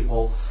amongst the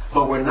people,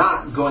 but we're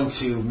not going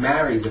to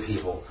marry the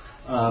people.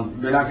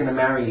 We're not going to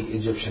marry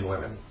Egyptian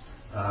women,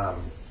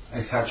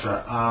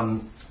 etc.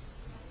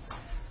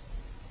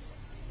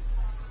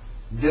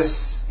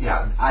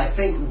 I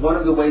think one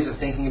of the ways of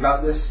thinking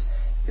about this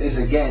is,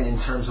 again, in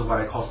terms of what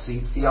I call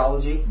seed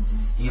theology.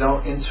 You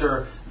don't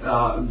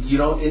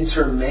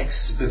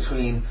intermix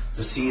between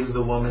the seed of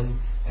the woman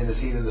and the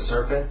seed of the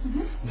serpent.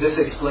 This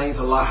explains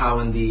a lot how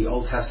in the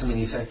Old Testament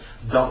you say,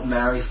 don't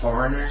marry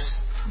foreigners.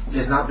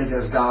 It's not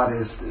because God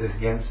is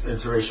against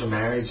interracial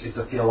marriage. It's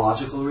a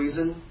theological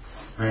reason.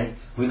 Right?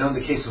 We know in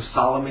the case of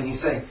Solomon,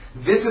 he's saying,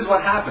 this is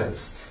what happens.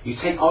 You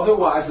take other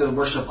wives that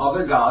worship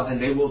other gods, and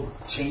they will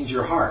change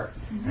your heart.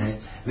 Right?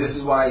 This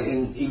is why,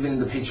 even in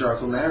the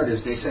patriarchal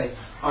narratives, they say,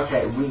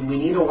 okay, we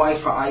need a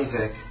wife for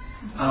Isaac.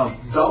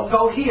 Don't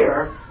go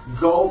here.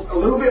 Go a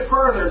little bit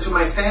further to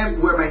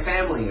where my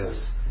family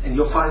is, and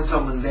you'll find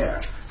someone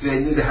there. They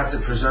knew they had to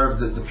preserve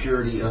the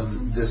purity of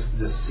this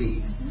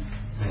seed.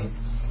 Right?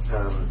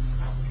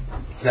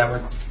 Is that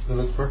what we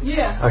look for?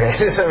 Yeah. Okay,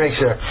 just to make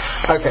sure.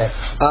 Okay.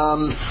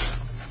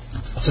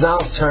 So now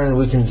let's turn and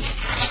we can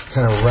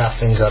kind of wrap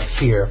things up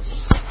here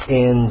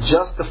in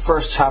just the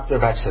first chapter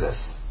of Exodus.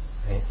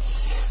 Okay.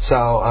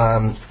 So,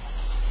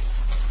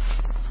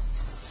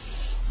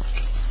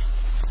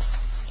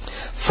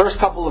 first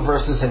couple of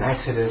verses in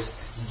Exodus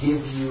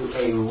give you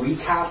a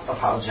recap of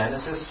how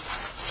Genesis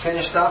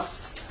finished up.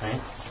 Okay.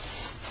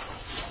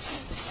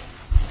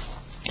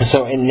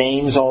 So it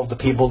names all of the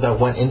people that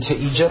went into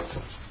Egypt.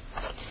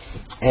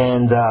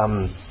 And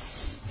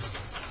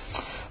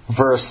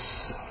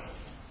verse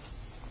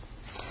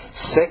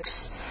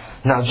 6,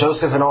 now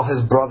Joseph and all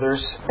his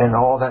brothers and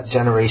all that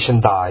generation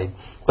died,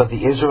 but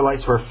the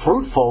Israelites were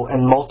fruitful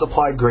and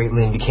multiplied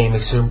greatly and became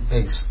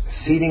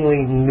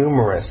exceedingly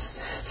numerous,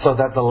 so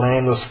that the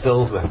land was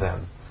filled with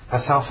them.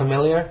 That sound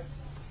familiar?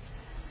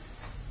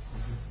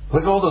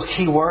 Look at all those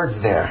key words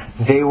there.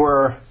 They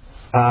were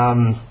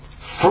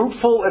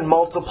fruitful and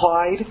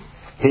multiplied.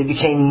 They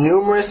became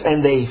numerous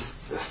and they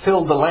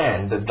filled the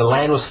land. The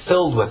land was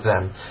filled with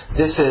them.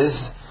 This is,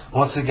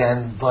 once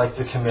again, like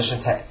the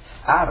commission to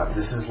Adam.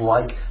 This is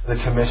like the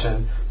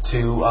commission to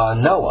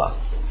Noah.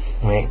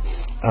 Right?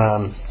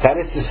 That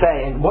is to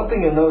say, and one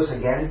thing you'll notice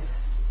again,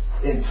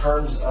 in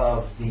terms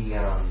of the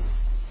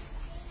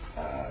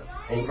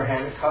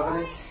Abrahamic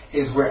covenant,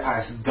 is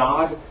whereas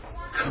God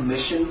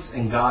commissions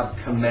and God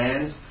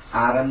commands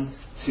Adam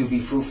to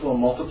be fruitful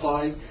and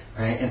multiply,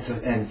 right,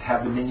 and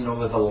have dominion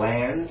over the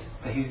land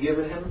that He's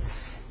given him.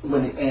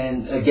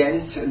 And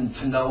again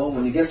to Noah,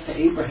 when he gets to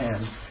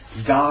Abraham,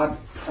 God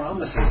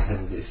promises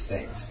him these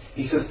things.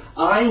 He says,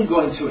 I'm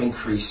going to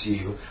increase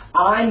you.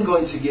 I'm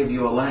going to give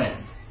you a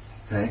land.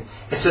 Okay?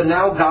 And so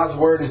now God's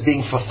word is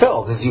being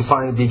fulfilled, as you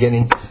find at the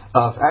beginning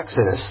of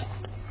Exodus.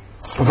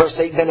 Verse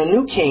 8, then a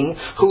new king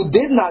who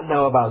did not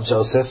know about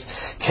Joseph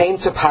came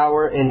to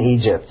power in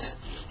Egypt.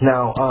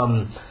 Now,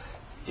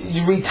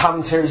 you read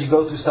commentaries, you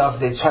go through stuff,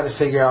 they try to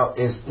figure out,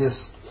 is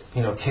this,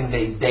 can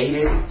they date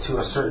it to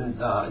a certain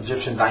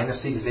Egyptian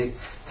dynasty? They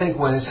think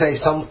when they say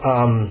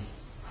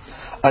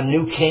a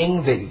new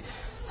king,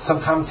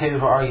 some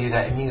commentators will argue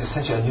that it means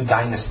essentially a new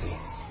dynasty.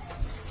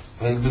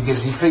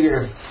 Because you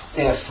figure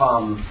if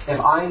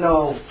I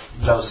know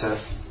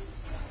Joseph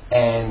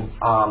and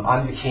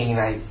I'm the king and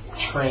I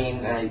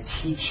train and I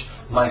teach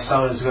my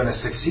son who's going to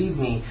succeed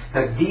me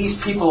that these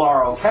people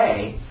are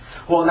okay.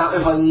 Well, now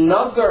if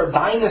another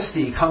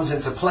dynasty comes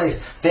into place,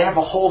 they have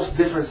a whole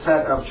different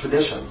set of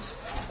traditions.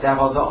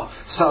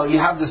 So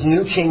you have this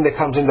new king that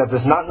comes in that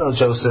does not know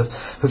Joseph,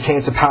 who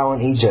came to power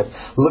in Egypt.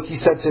 Look, he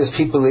said to his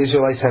people, the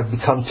Israelites have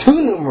become too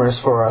numerous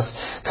for us.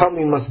 Come,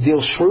 we must deal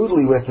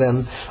shrewdly with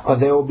them,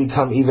 or they will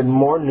become even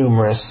more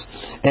numerous.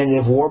 And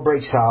if war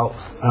breaks out,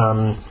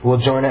 we'll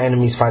join our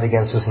enemies, fight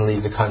against us, and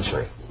leave the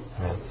country.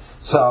 Right.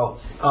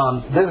 So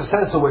there's a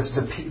sense in which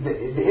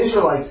the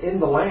Israelites in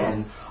the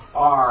land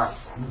are,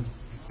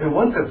 in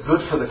one sense,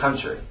 good for the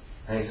country.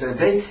 Right? So if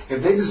they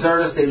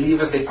desert us, they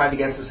leave us, they fight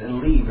against us and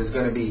leave, it's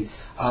going to be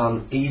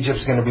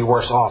Egypt's going to be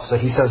worse off. So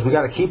he says we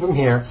got to keep them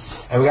here,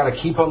 and we got to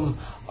keep them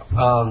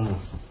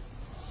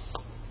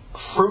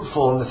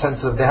fruitful in the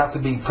sense of they have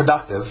to be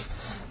productive,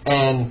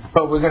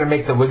 but we're going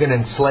to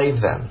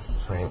enslave them.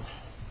 Right?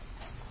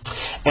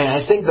 And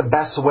I think the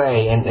best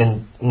way, and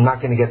I'm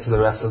not going to get to the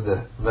rest of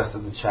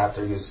the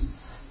chapter because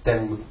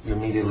then you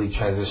immediately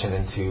transition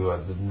into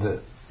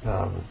the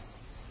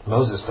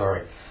Moses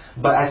story.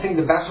 But I think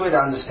the best way to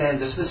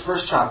understand this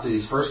first chapter,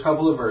 these first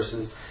couple of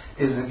verses,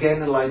 is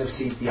again in light of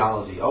seed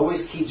theology.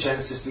 Always keep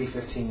Genesis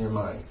 3:15 in your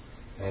mind.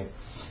 Okay?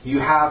 You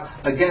have,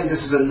 again, this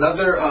is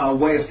another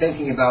way of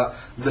thinking about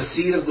the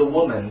seed of the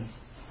woman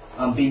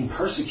being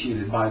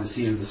persecuted by the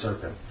seed of the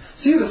serpent.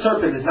 Seed of the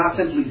serpent is not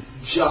simply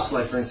just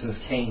like, for instance,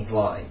 Cain's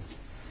line.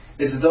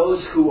 It's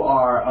those who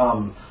are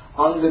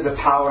under the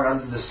power,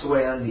 under the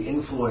sway, under the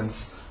influence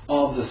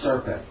of the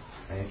serpent.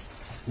 Right?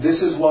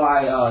 This is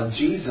why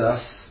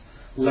Jesus,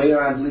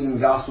 later I believe in the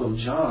Gospel of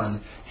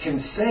John, can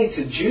say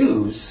to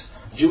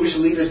Jewish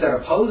leaders that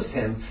opposed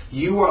him,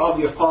 you are of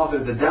your father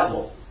the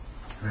devil.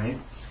 Right?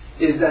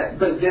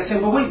 But they're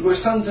saying, well, wait, we're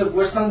sons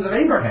of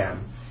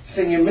Abraham. He's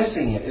saying you're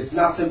missing it. It's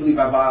not simply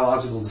by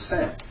biological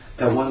descent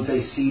that one's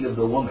a seed of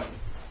the woman.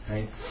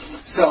 Right?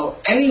 So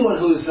anyone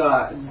who's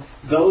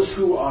those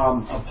who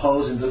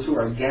oppose and those who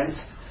are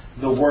against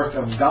the work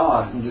of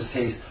God, in this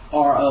case,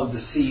 are of the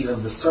seed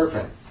of the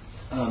serpent.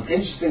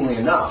 Interestingly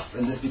enough,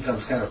 and this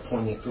becomes kind of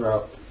poignant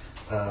throughout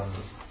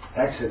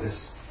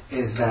Exodus,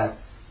 is that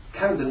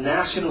kind of the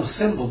national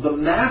symbol, the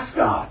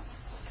mascot,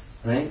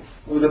 right?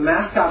 Well, the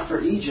mascot for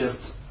Egypt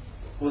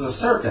was a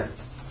serpent,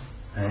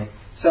 right?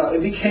 So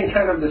it became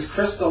kind of this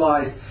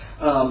crystallized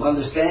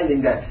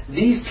understanding that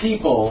these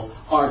people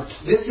are.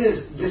 This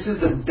is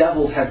the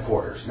devil's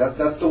headquarters.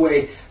 That's the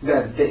way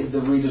that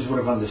the readers would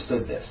have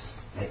understood this.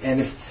 Right?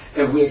 And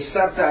if we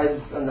accept that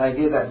an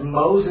idea that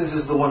Moses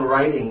is the one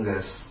writing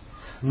this,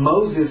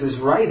 Moses is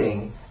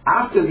writing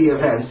after the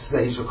events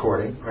that he's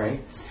recording,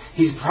 right?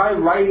 He's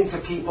probably writing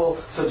to people,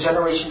 to a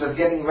generation that's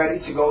getting ready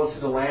to go into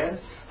the land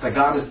that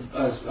God has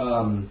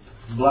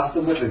blessed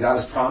them with, that God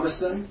has promised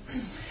them.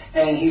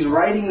 And he's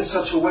writing in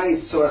such a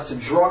way so as to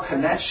draw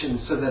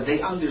connections so that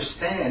they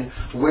understand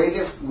where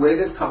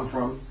they've come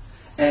from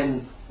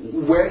and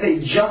where they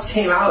just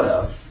came out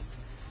of,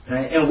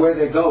 right, and where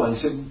they're going.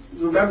 So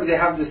remember, they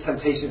have these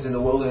temptations in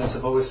the wilderness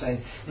of always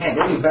saying, man,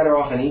 they'd be better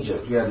off in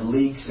Egypt. We had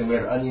leeks and we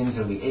had onions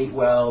and we ate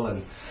well.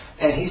 And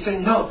he's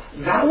saying, no,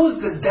 that was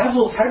the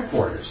devil's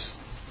headquarters.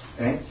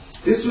 Right?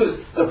 This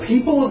was the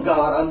people of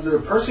God under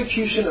the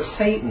persecution of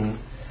Satan.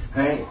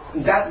 Right?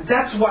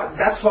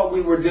 That's what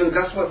we were doing.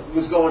 That's what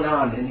was going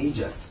on in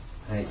Egypt.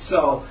 Right?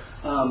 So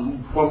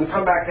when we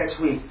come back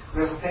next week,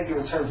 we have to think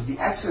in terms of the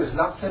Exodus,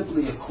 not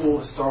simply a cool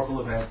historical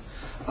event,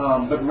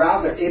 but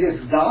rather it is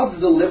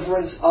God's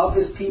deliverance of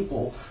His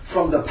people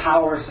from the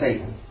power of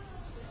Satan.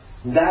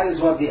 That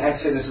is what the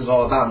Exodus is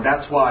all about. And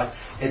that's why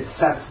it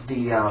sets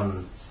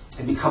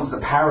it becomes the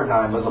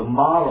paradigm or the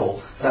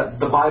model that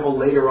the Bible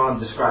later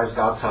on describes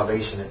God's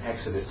salvation in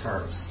Exodus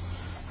terms.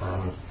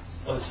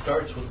 Well, it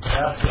starts with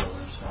Passover.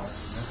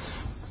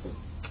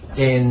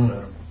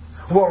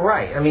 Well,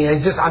 right. I mean,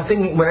 I'm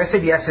thinking, when I say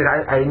the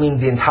Exodus, I mean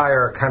the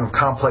entire kind of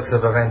complex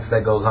of events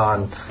that goes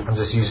on. I'm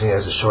just using it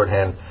as a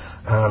shorthand.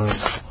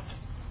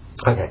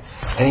 Okay.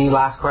 Any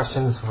last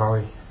questions before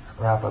we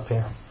wrap up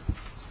here?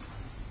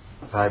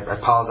 I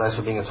apologize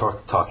for being a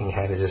talking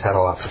head. I just had a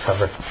lot to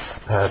cover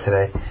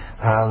today.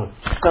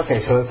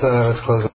 Okay, so let's close.